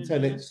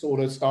until it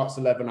sort of starts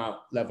to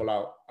level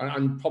out.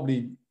 And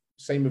probably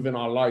same within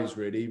our lives,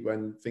 really,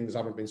 when things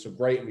haven't been so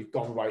great and we've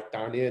gone right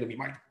down here, and we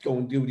might go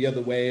and do the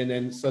other way, and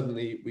then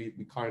suddenly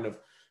we kind of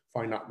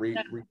find that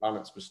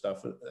rebalance with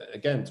stuff.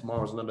 Again,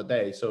 tomorrow's another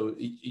day, so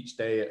each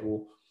day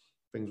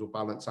things will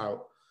balance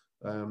out.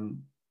 I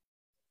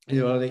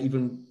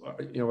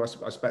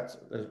expect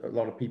a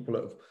lot of people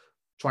that have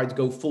tried to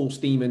go full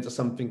steam into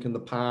something in the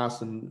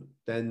past, and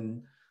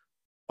then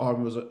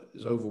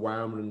is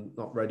overwhelmed and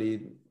not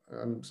ready,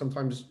 and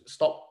sometimes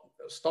stop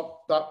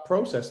that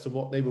process to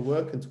what they were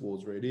working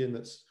towards, really. And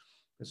it's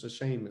a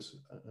shame. It's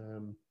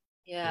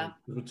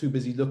we're too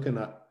busy looking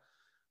at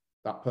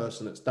that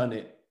person that's done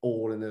it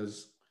all and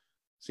has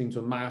seemed to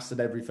have mastered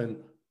everything,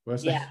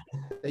 whereas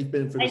they've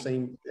been through the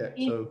same.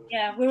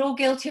 We're all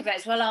guilty of it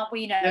as well, aren't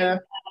we?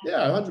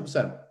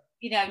 100%.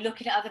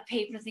 Looking at other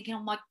people and thinking, oh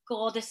my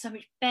God, they're so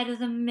much better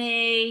than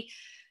me.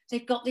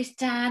 They've got this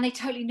down. They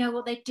totally know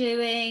what they're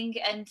doing.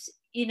 And,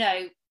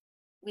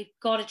 we've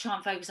got to try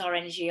and focus our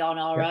energy on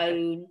our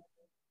own.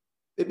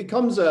 It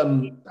becomes, I've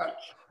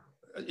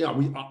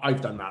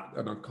done that,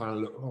 and I kind of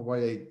look,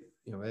 why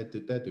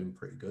they're doing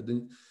pretty good.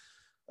 And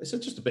it's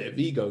just a bit of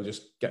ego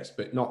just gets a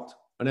bit knocked.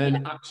 And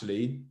then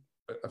actually,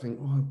 I think,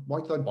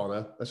 why did I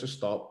bother? Let's just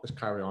stop. Let's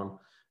carry on.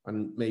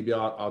 And maybe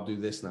I'll do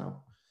this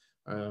now.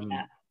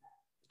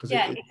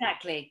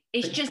 Exactly.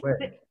 It's just, but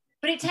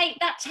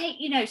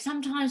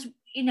sometimes,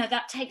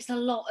 that takes a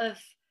lot of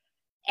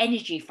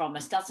energy from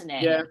us, doesn't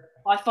it? Yeah.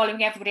 By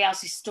following everybody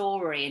else's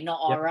story and not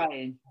our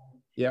own.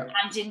 Yeah.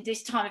 And in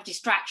this time of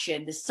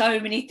distraction, there's so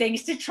many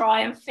things to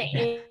try and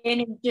fit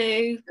in and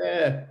do.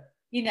 Yeah.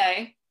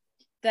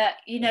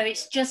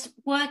 It's just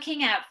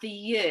working out for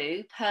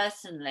you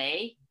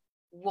personally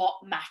what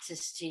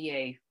matters to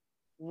you.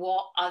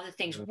 What other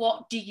things?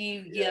 What do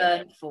you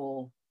yearn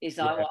for? Is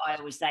what I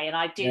always say. And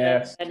I do,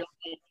 I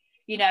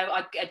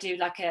do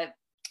like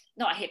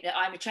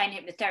I'm a trained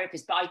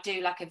hypnotherapist, but I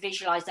do like a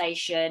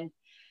visualization,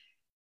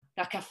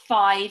 like a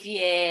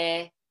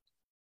 5-year,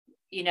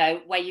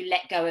 where you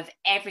let go of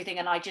everything.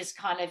 And I just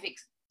kind of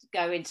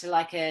go into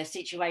like a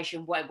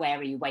situation where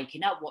are you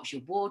waking up? What's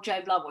your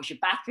wardrobe like? What's your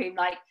bathroom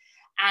like?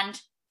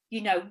 And,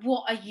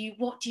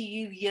 what do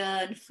you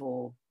yearn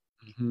for?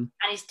 Mm-hmm.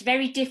 And it's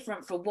very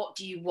different from what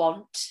do you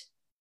want?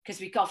 Because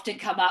we often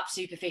come up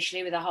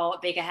superficially with a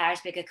bigger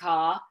house, bigger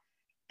car.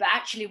 But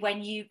actually,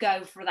 when you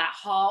go for that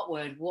heart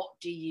word, what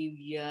do you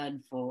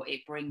yearn for?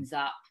 It brings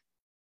up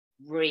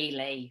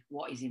really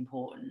what is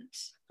important.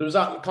 So is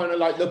that kind of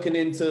like looking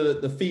into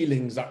the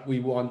feelings that we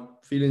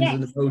want, feelings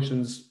and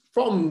emotions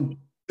from,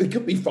 it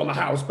could be from a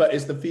house, but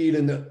it's the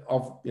feeling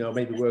of,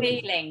 maybe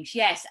working. Feelings,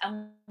 yes.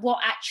 And what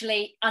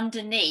actually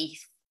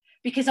underneath,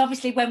 because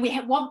obviously when we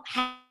want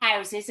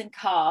houses and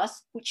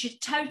cars, which are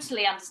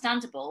totally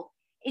understandable,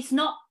 it's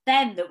not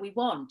them that we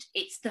want.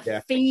 It's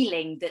the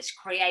feeling that's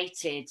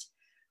created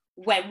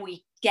when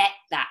we get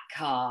that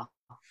car.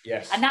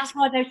 Yes. And that's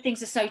why those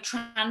things are so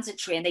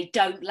transitory and they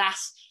don't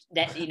last,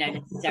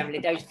 necessarily.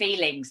 Those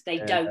feelings, they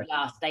don't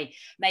last. They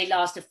may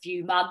last a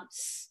few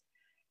months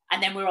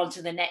and then we're on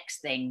to the next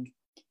thing.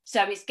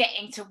 So it's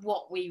getting to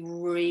what we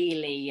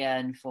really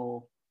yearn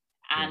for.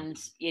 And,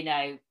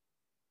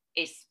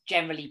 it's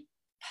generally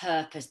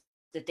purpose,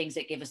 the things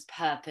that give us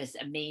purpose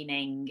and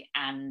meaning,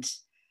 and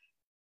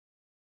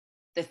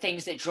the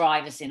things that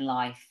drive us in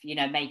life,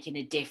 making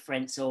a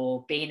difference,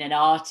 or being an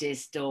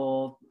artist,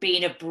 or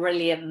being a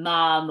brilliant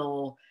mum,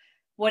 or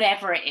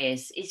whatever it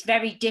is. It's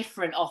very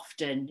different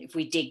often if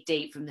we dig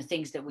deep from the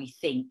things that we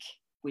think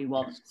we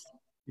want,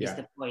 is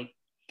the point.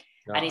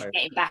 And it's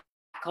getting back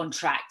on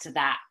track to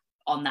that,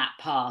 on that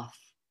path,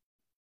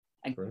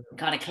 and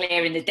kind of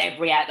clearing the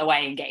debris out of the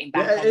way and getting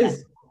back on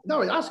that.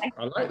 No,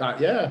 I like that.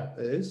 Yeah,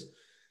 it is.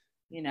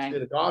 It's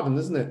the garden,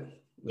 isn't it?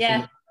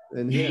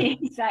 In here.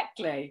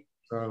 Exactly.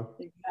 So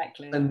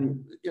exactly.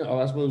 And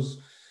I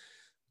suppose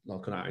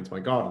not going out into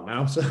my garden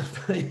now. So,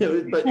 but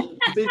you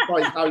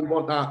visualize how you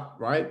want that,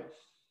 right?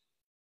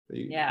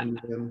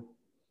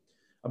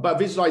 But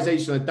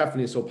visualization is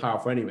definitely so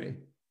powerful anyway.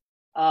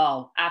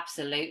 Oh,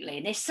 absolutely.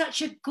 And it's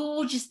such a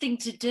gorgeous thing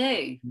to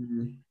do.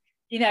 Mm-hmm.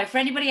 For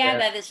anybody out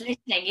there that's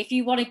listening, if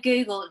you want to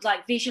Google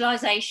like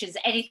visualizations,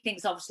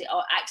 anything's obviously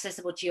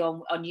accessible to you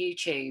on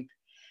YouTube,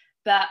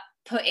 but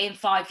put in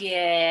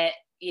 5-year,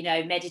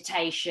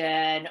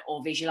 meditation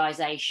or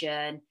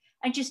visualization,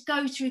 and just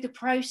go through the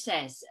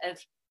process of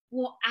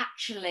what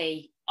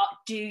actually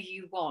do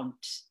you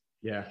want.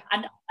 Yeah.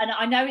 And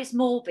I know it's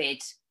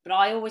morbid, but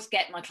I always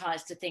get my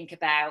clients to think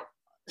about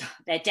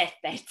their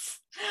deathbeds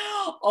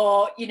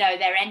or,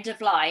 their end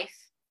of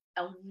life,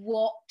 and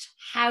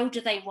how do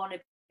they want to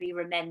be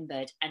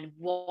remembered, and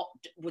what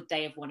would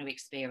they have want to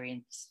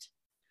experienced?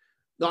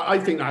 No, I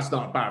think that's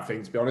not a bad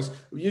thing, to be honest.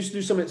 We used to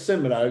do something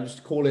similar. I used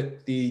to call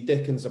it the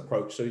Dickens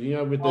approach. So,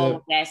 with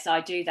the... yes,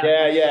 I do that.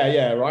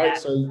 Yeah, right? Yeah.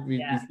 So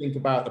we think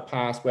about the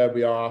past, where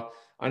we are,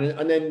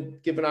 and then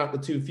giving out the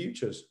 2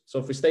 futures. So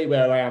if we stay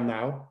where I am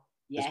now,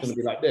 it's going to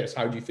be like this.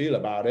 How do you feel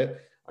about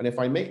it? And if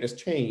I make this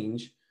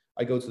change,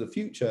 I go to the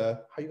future,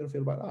 how are you going to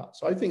feel about that?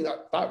 So I think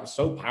that was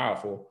so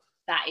powerful.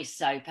 That is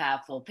so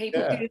powerful.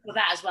 People Google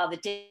that as well,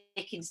 the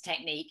Dickens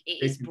technique.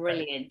 It is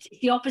brilliant. It's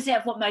the opposite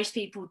of what most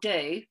people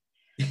do.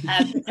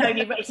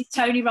 It's a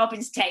Tony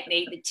Robbins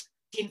technique that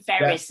Tim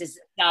Ferriss has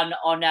done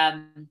on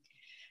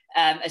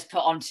has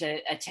put onto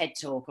a TED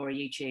Talk or a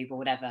YouTube or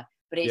whatever.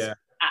 But it's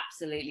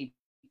absolutely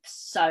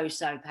so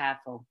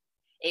powerful.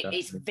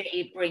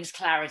 It brings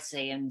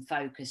clarity and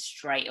focus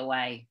straight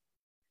away.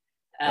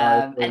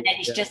 And then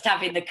it's just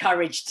having the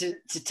courage to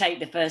take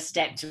the first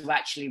step to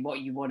actually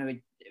what you want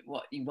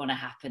to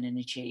happen and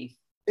achieve.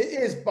 It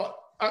is, but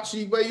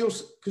actually, where you're,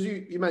 because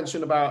you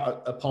mentioned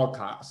about a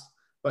podcast,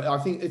 but I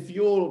think if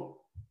you're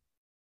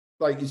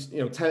like,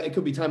 it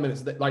could be 10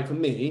 minutes. Like for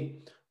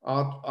me,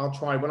 I'll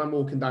try when I'm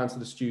walking down to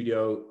the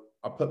studio,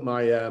 I'll put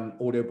my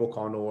audiobook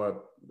on,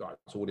 or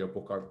it's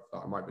audiobook that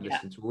I might be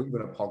listening to, or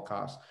even a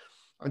podcast,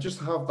 and just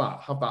have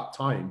that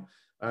time.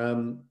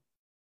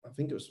 I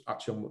think it was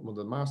actually on one of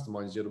the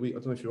masterminds the other week. I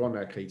don't know if you're on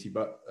there, Katie,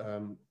 but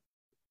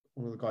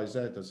one of the guys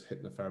there does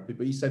hypnotherapy.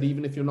 But he said,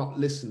 even if you're not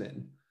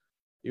listening,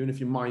 even if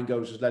your mind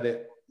goes, just let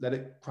it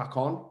crack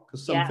on,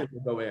 because something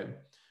will go in.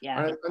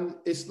 Yeah. And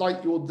it's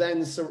like you're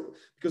then,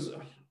 because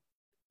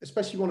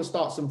especially if you want to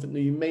start something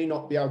new, you may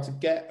not be able to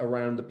get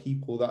around the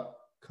people that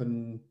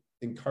can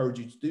encourage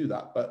you to do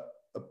that. But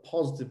a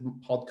positive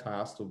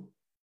podcast, or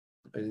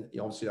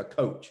obviously a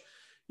coach,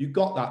 you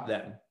got that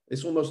then.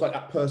 It's almost like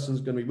that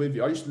person's going to be with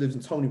you. I used to live in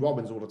Tony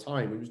Robbins all the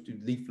time. We used to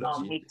do leaflets.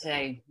 Oh, me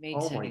too.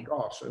 Oh my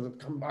gosh. And I'd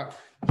come back.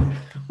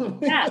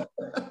 Yeah.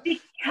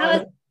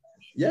 Because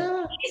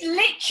it's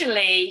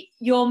literally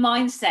your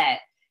mindset.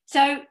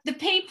 So the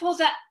people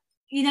that,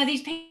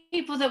 these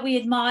people that we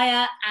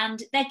admire,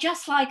 and they're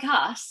just like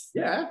us.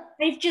 Yeah.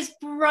 They've just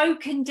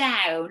broken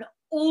down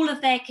all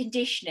of their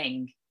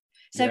conditioning.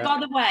 So by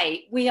the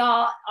way,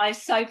 I'm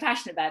so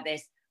passionate about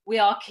this. We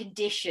are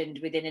conditioned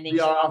within an inch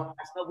of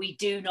us, but we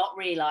do not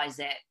realize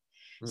it.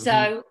 Mm-hmm.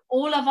 So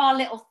all of our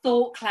little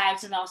thought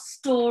clouds and our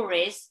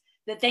stories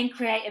that then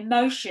create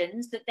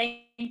emotions that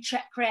then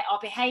create our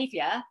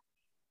behavior,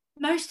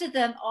 most of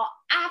them are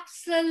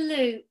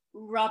absolute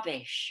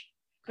rubbish.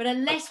 But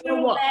unless we're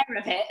aware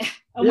of it,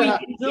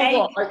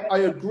 I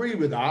agree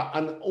with that.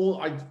 And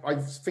I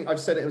think I've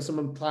said it in some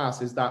of the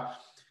classes that,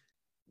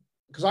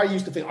 because I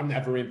used to think I'm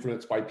never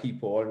influenced by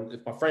people. And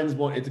if my friends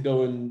wanted to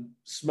go and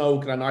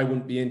smoke, then I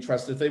wouldn't be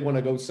interested. If they want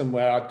to go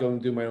somewhere, I'd go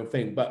and do my own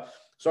thing. But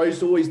so I used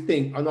to always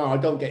think, oh no, I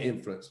don't get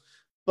influenced.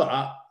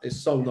 But it's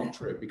so not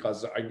true,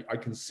 because I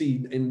can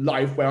see in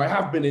life where I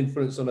have been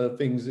influenced on other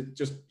things. It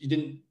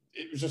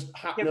was just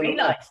happening.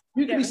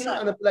 You can be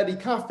sat in a bloody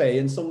cafe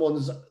and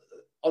someone's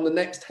on the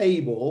next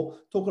table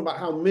talking about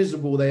how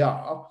miserable they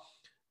are.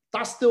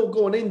 That's still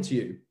going into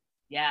you.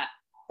 Yeah.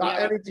 That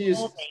energy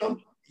is...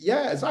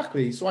 Yeah,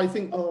 exactly. So I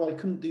think, I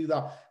couldn't do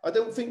that. I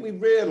don't think we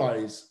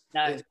realize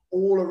it's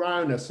all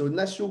around us. So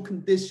unless you're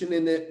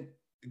conditioning it,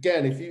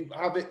 again, if you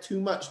have it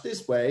too much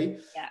this way,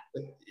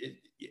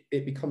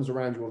 it becomes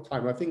around you all the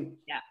time. I think,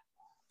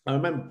 I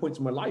remember points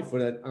in my life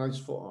when I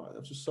just thought, I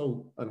was just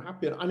so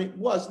unhappy. And it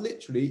was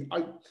literally,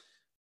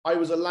 I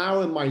was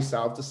allowing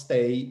myself to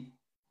stay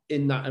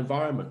in that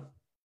environment.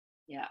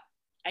 Yeah.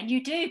 And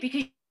you do,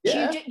 because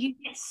you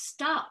get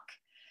stuck.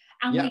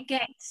 And we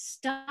get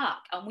stuck,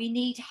 and we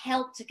need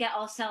help to get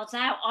ourselves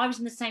out. I was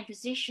in the same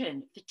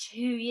position for 2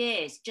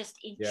 years, just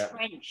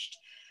entrenched.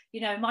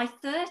 My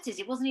 30s,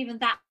 it wasn't even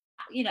that,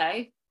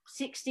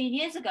 16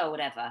 years ago,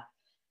 whatever.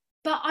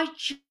 But I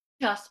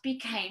just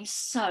became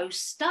so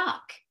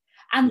stuck.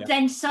 And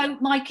then so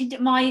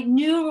my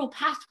neural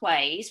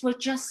pathways were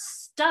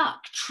just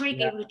stuck.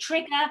 It would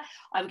trigger,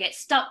 I would get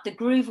stuck, the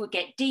groove would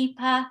get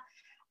deeper,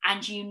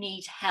 and you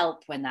need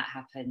help when that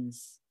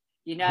happens.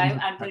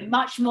 And we're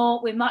much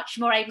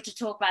more able to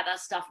talk about that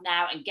stuff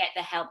now and get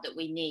the help that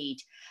we need.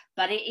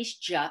 But it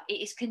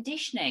is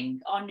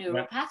conditioning our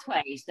neural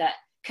pathways that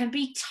can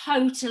be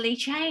totally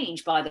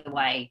changed, by the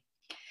way,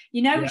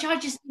 which I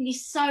just think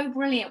is so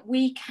brilliant.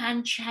 We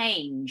can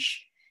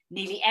change.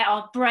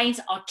 Our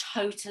brains are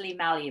totally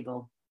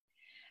malleable.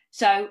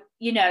 So,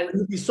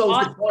 you'd be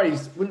so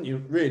surprised, wouldn't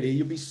you? Really,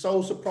 you'd be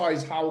so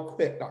surprised how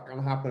quick that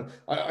can happen.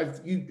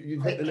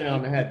 You've hit the nail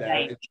on the head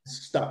there.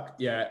 It's stuck,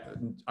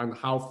 and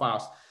how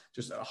fast,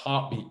 just a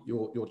heartbeat,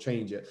 you'll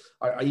change it.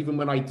 I even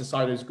when I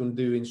decided I was going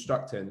to do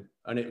instructing,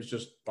 and it was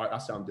just like,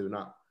 that's how I'm doing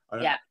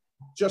that.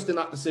 Just in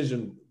that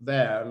decision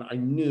there, and I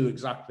knew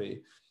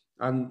exactly,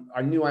 and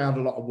I knew I had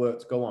a lot of work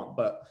to go on,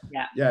 but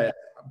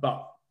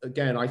but.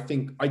 Again, I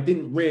think I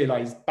didn't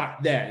realize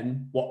back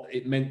then what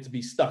it meant to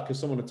be stuck. If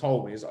someone had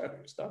told me,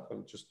 I'm stuck,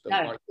 I'm just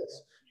like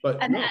this.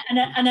 But and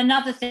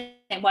another thing,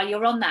 while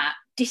you're on that,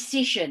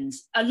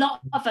 decisions. A lot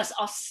of us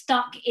are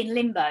stuck in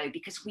limbo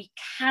because we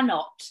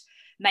cannot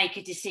make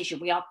a decision.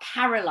 We are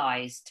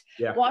paralyzed.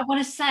 What I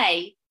want to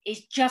say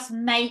is just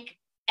make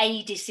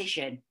a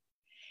decision.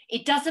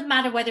 It doesn't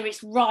matter whether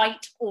it's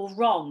right or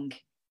wrong.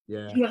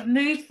 You have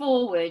moved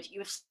forward.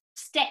 You have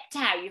stepped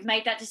out, you've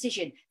made that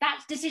decision.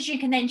 That decision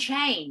can then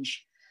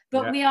change,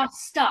 but we are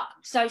stuck.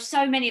 So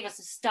many of us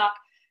are stuck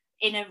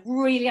in a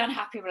really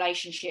unhappy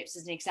relationships,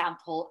 as an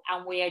example,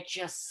 and we are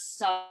just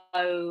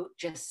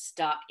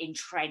stuck,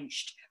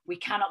 entrenched. We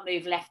cannot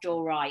move left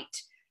or right.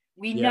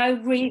 We know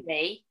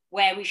really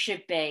where we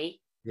should be.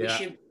 We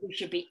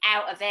should be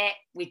out of it.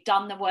 We've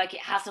done the work,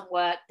 it hasn't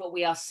worked, but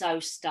we are so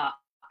stuck.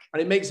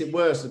 And it makes it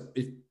worse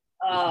it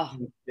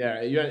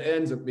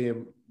ends up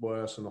being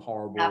worse and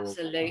horrible.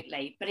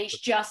 Absolutely. But it's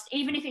just,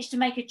 even if it's to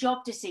make a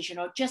job decision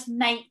or just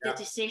make the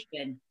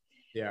decision,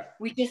 Yeah.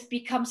 We just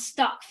become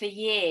stuck for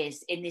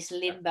years in this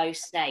limbo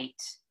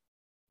state,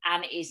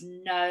 and it is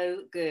no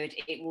good.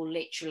 It will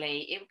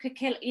literally, it could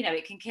kill,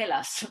 it can kill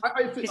us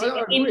because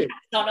it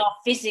impacts on our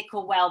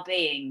physical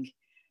well-being,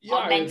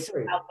 our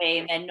mental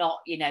well-being. They're not,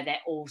 they're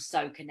all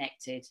so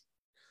connected.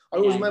 I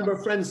always remember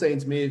a friend saying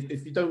to me,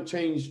 if you don't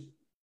change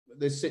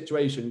this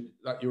situation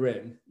that you're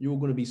in, you're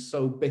going to be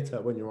so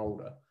bitter when you're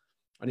older.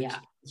 And as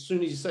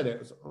soon as you said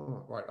it, it's,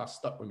 oh, right, that's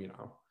stuck with me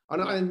now.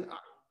 And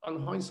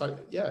on hindsight,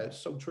 yeah, it's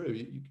so true.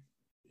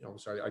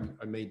 Obviously,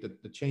 I made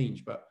the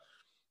change, but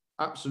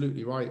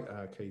absolutely right,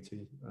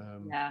 Katie.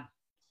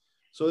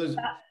 So there's,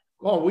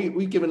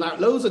 we've given out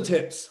loads of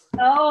tips.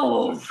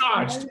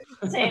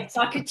 Tips.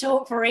 I could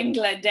talk for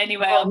England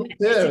anyway.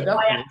 This is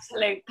my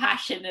absolute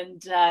passion,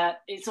 and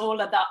it's all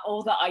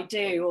that I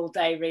do all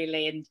day,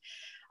 really. And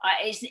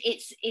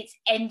it's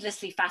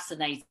endlessly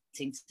fascinating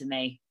to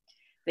me,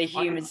 the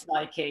human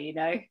psyche,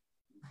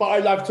 But I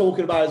love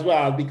talking about it as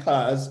well,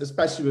 because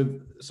especially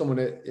with someone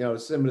in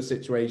similar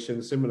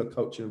situation, similar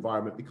coaching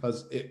environment,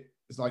 because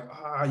it's like,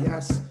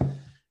 yes,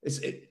 it's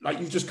like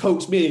you've just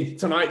coached me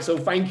tonight, so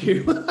thank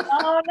you.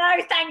 Oh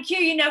no, thank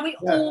you.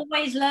 We're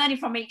always learning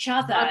from each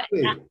other.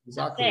 Exactly.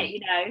 That's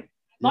it.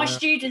 My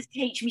students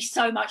teach me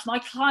so much. My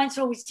clients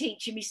are always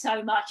teaching me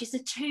so much. It's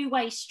a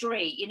two-way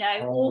street,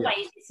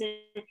 always. It's an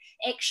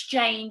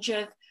exchange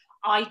of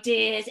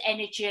ideas,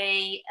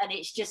 energy, and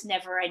it's just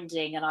never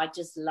ending. And I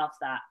just love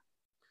that.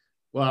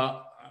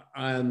 Well,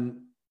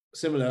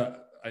 similar,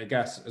 I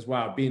guess, as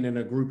well, being in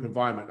a group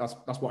environment.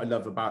 That's what I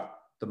love about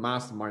the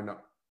mastermind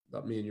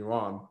that me and you're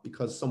on,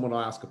 because someone will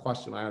ask a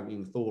question I haven't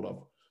even thought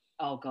of.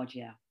 Oh God,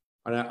 yeah.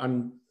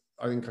 And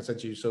I think I said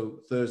to you,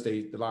 so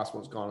Thursday, the last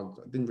one's gone.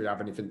 I didn't really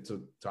have anything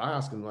to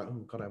ask, and I'm like,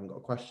 oh God, I haven't got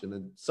a question.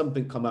 And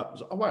something come up. I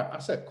was like, right, I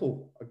said,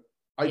 cool.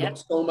 I got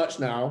so much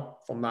now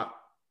from that.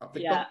 I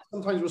think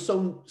sometimes we're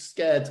so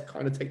scared to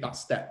kind of take that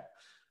step.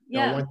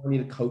 Why do I need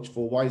a coach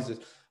for? Why is this?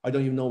 I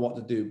don't even know what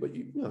to do, but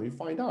you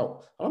find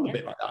out. And I'm a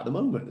bit like that at the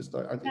moment. It's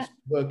like I'm just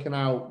working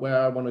out where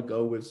I want to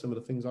go with some of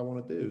the things I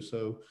want to do.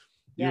 So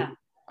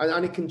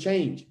and it can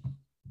change.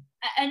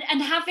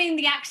 And having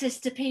the access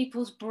to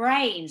people's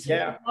brains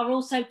are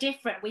also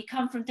different. We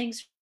come from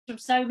things from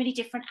so many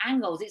different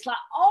angles. It's like,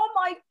 oh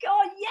my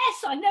God,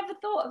 yes, I never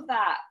thought of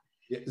that.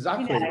 Yeah,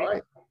 exactly,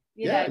 right.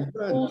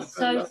 All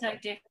so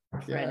different.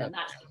 And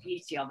that's the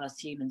beauty of us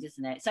humans,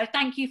 isn't it? So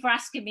thank you for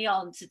asking me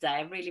on today.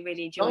 I really,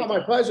 really enjoyed it.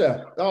 My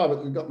pleasure.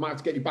 Might have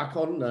to get you back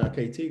on,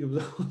 Katie. I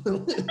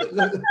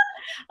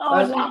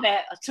love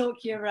it. I'll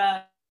talk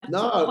your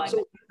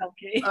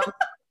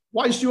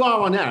whilst you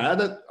are on air,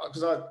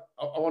 because I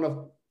want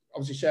to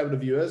obviously share with the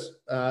viewers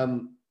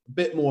a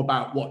bit more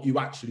about what you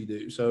actually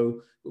do.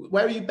 So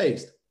where are you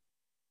based?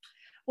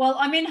 Well,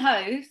 I'm in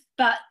Hove,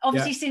 but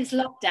obviously since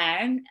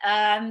lockdown,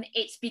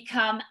 it's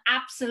become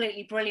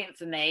absolutely brilliant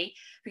for me,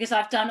 because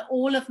I've done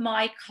all of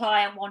my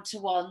client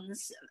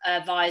one-to-ones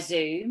via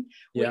Zoom,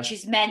 which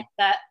has meant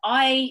that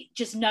I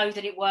just know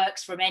that it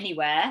works from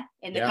anywhere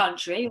in the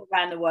country or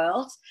around the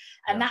world.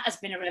 And that has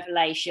been a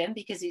revelation,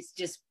 because it's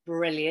just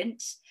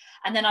brilliant.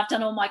 And then I've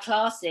done all my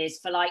classes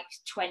for like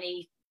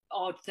 20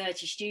 or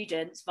 30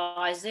 students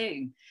via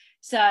Zoom.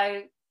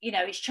 So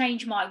it's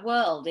changed my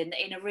world in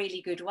a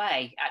really good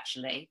way,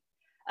 actually,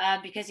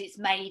 because it's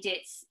made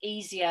it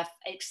easier,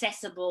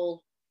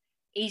 accessible,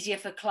 easier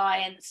for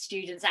clients,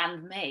 students,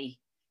 and me.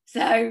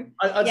 So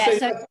I'd say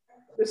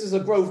this is a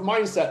growth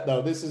mindset,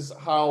 though. This is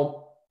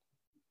how,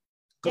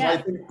 because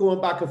I think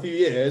going back a few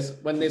years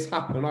when this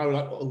happened, I was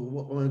like, oh,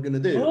 what am I going to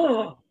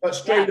do? But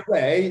straight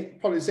away,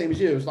 probably the same as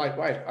you, it was like,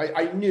 right,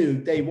 I knew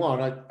day one,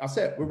 I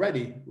said, we're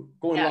ready, we're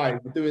going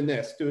live, we're doing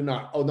this, doing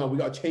that. Oh no, we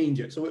got to change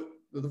it. So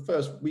the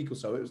first week or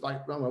so, it was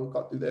like, no, we've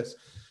got to do this.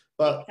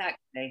 But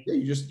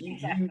you just you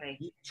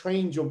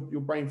trained your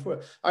brain for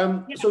it.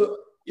 So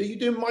are you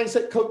doing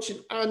mindset coaching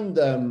and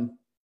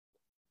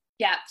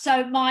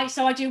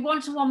so I do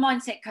one-to-one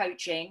mindset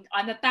coaching.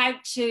 I'm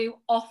about to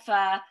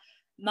offer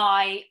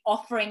my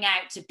offering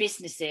out to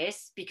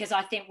businesses, because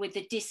I think with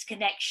the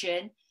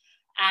disconnection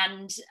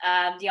and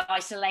the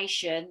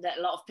isolation that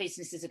a lot of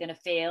businesses are going to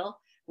feel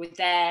with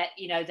their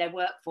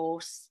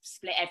workforce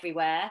split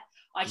everywhere,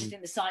 I just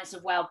think the science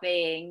of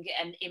well-being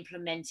and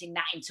implementing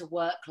that into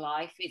work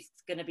life is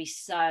going to be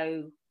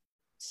so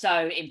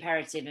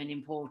imperative and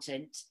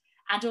important.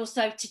 And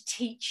also to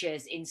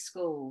teachers in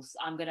schools,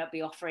 I'm going to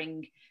be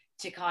offering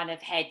to kind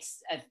of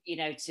heads of,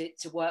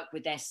 to work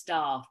with their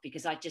staff,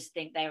 because I just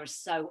think they are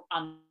so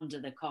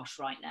under the cosh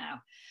right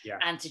now.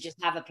 And to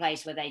just have a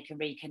place where they can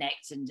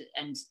reconnect and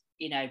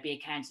be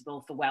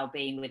accountable for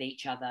well-being with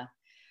each other.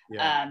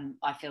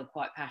 I feel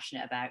quite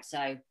passionate about.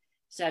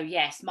 So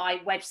yes, my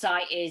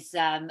website is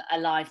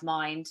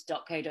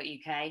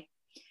alivemind.co.uk.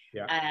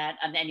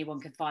 And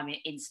anyone can find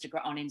me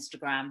on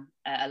Instagram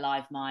at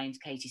AliveMind,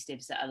 Katie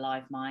Stibbs at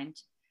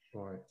AliveMind.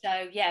 Right.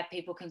 So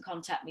people can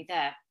contact me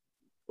there.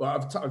 Well,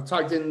 I've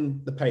tagged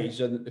in the page,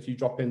 and if you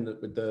drop in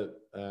with the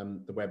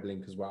web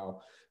link as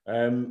well.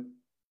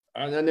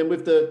 And then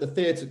with the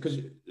theatre, because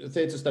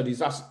theatre studies,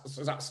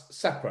 that's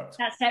separate.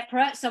 That's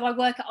separate. So I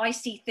work at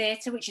IC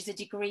Theatre, which is a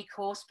degree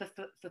course for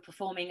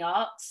performing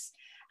arts.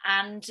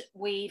 And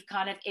we've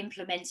kind of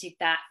implemented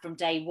that from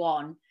day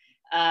one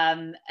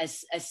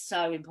as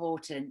so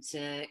important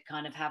to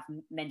kind of have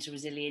mental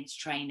resilience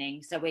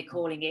training. So we're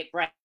calling it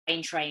brain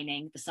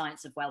training, the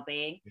science of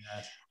well-being,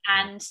 yes.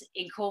 And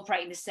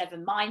incorporating the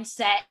 7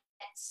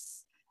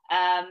 mindsets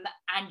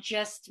and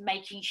just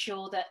making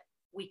sure that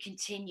we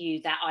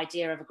continue that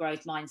idea of a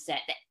growth mindset,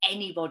 that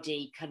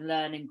anybody can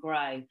learn and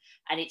grow.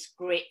 And it's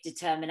grit,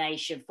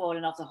 determination,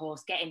 falling off the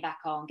horse, getting back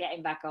on,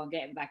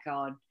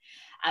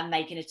 and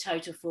making a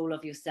total fool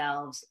of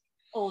yourselves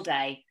all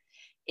day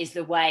is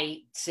the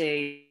way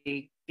to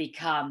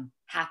become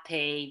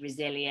happy,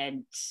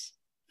 resilient,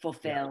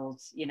 fulfilled,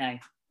 you know.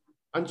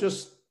 And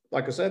just,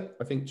 like I said,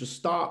 I think just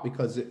start,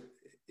 because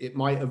it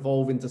might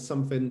evolve into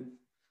something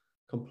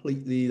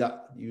completely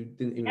that you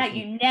didn't even think.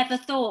 You never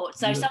thought.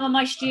 So some of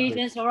my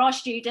students or our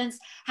students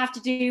have to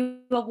do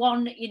a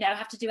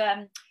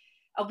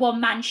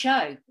one-man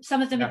show.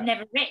 Some of them have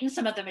never written,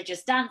 some of them are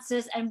just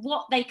dancers, and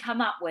what they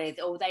come up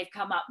with, or they've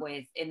come up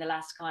with in the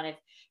last kind of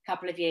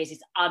couple of years,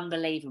 is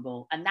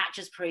unbelievable. And that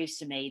just proves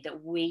to me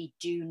that we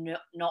do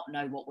not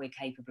know what we're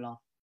capable of.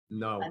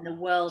 No. And the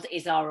world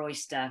is our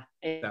oyster.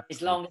 Definitely.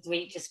 As long as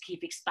we just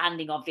keep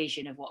expanding our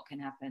vision of what can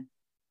happen.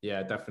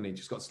 Yeah, definitely.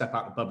 Just got to step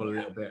out the bubble a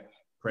little bit.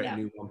 Create a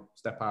new one,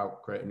 step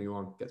out, create a new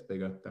one, gets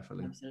bigger,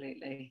 definitely.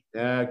 Absolutely.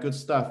 Yeah, good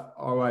stuff.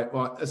 All right,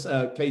 well,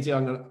 Katie,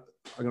 I'm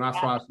gonna ask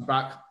for us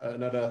back at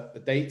another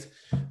date.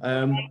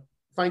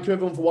 Thank you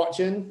everyone for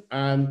watching.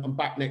 I'm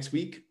back next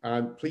week.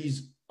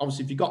 Please,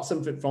 obviously, if you got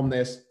something from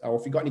this, or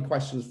if you got any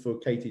questions for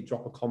Katie,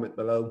 drop a comment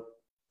below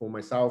for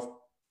myself.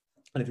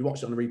 And if you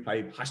watched it on the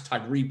replay,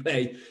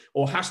 #replay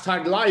or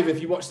 #live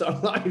if you watched it on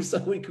live, so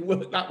we can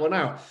work that one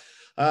out.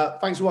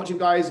 Thanks for watching,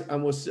 guys,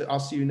 and I'll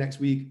see you next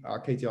week.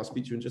 Katie, I'll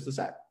speak to you in just a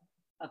sec.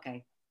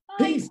 Okay.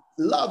 Bye. Peace.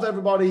 Love,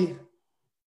 everybody.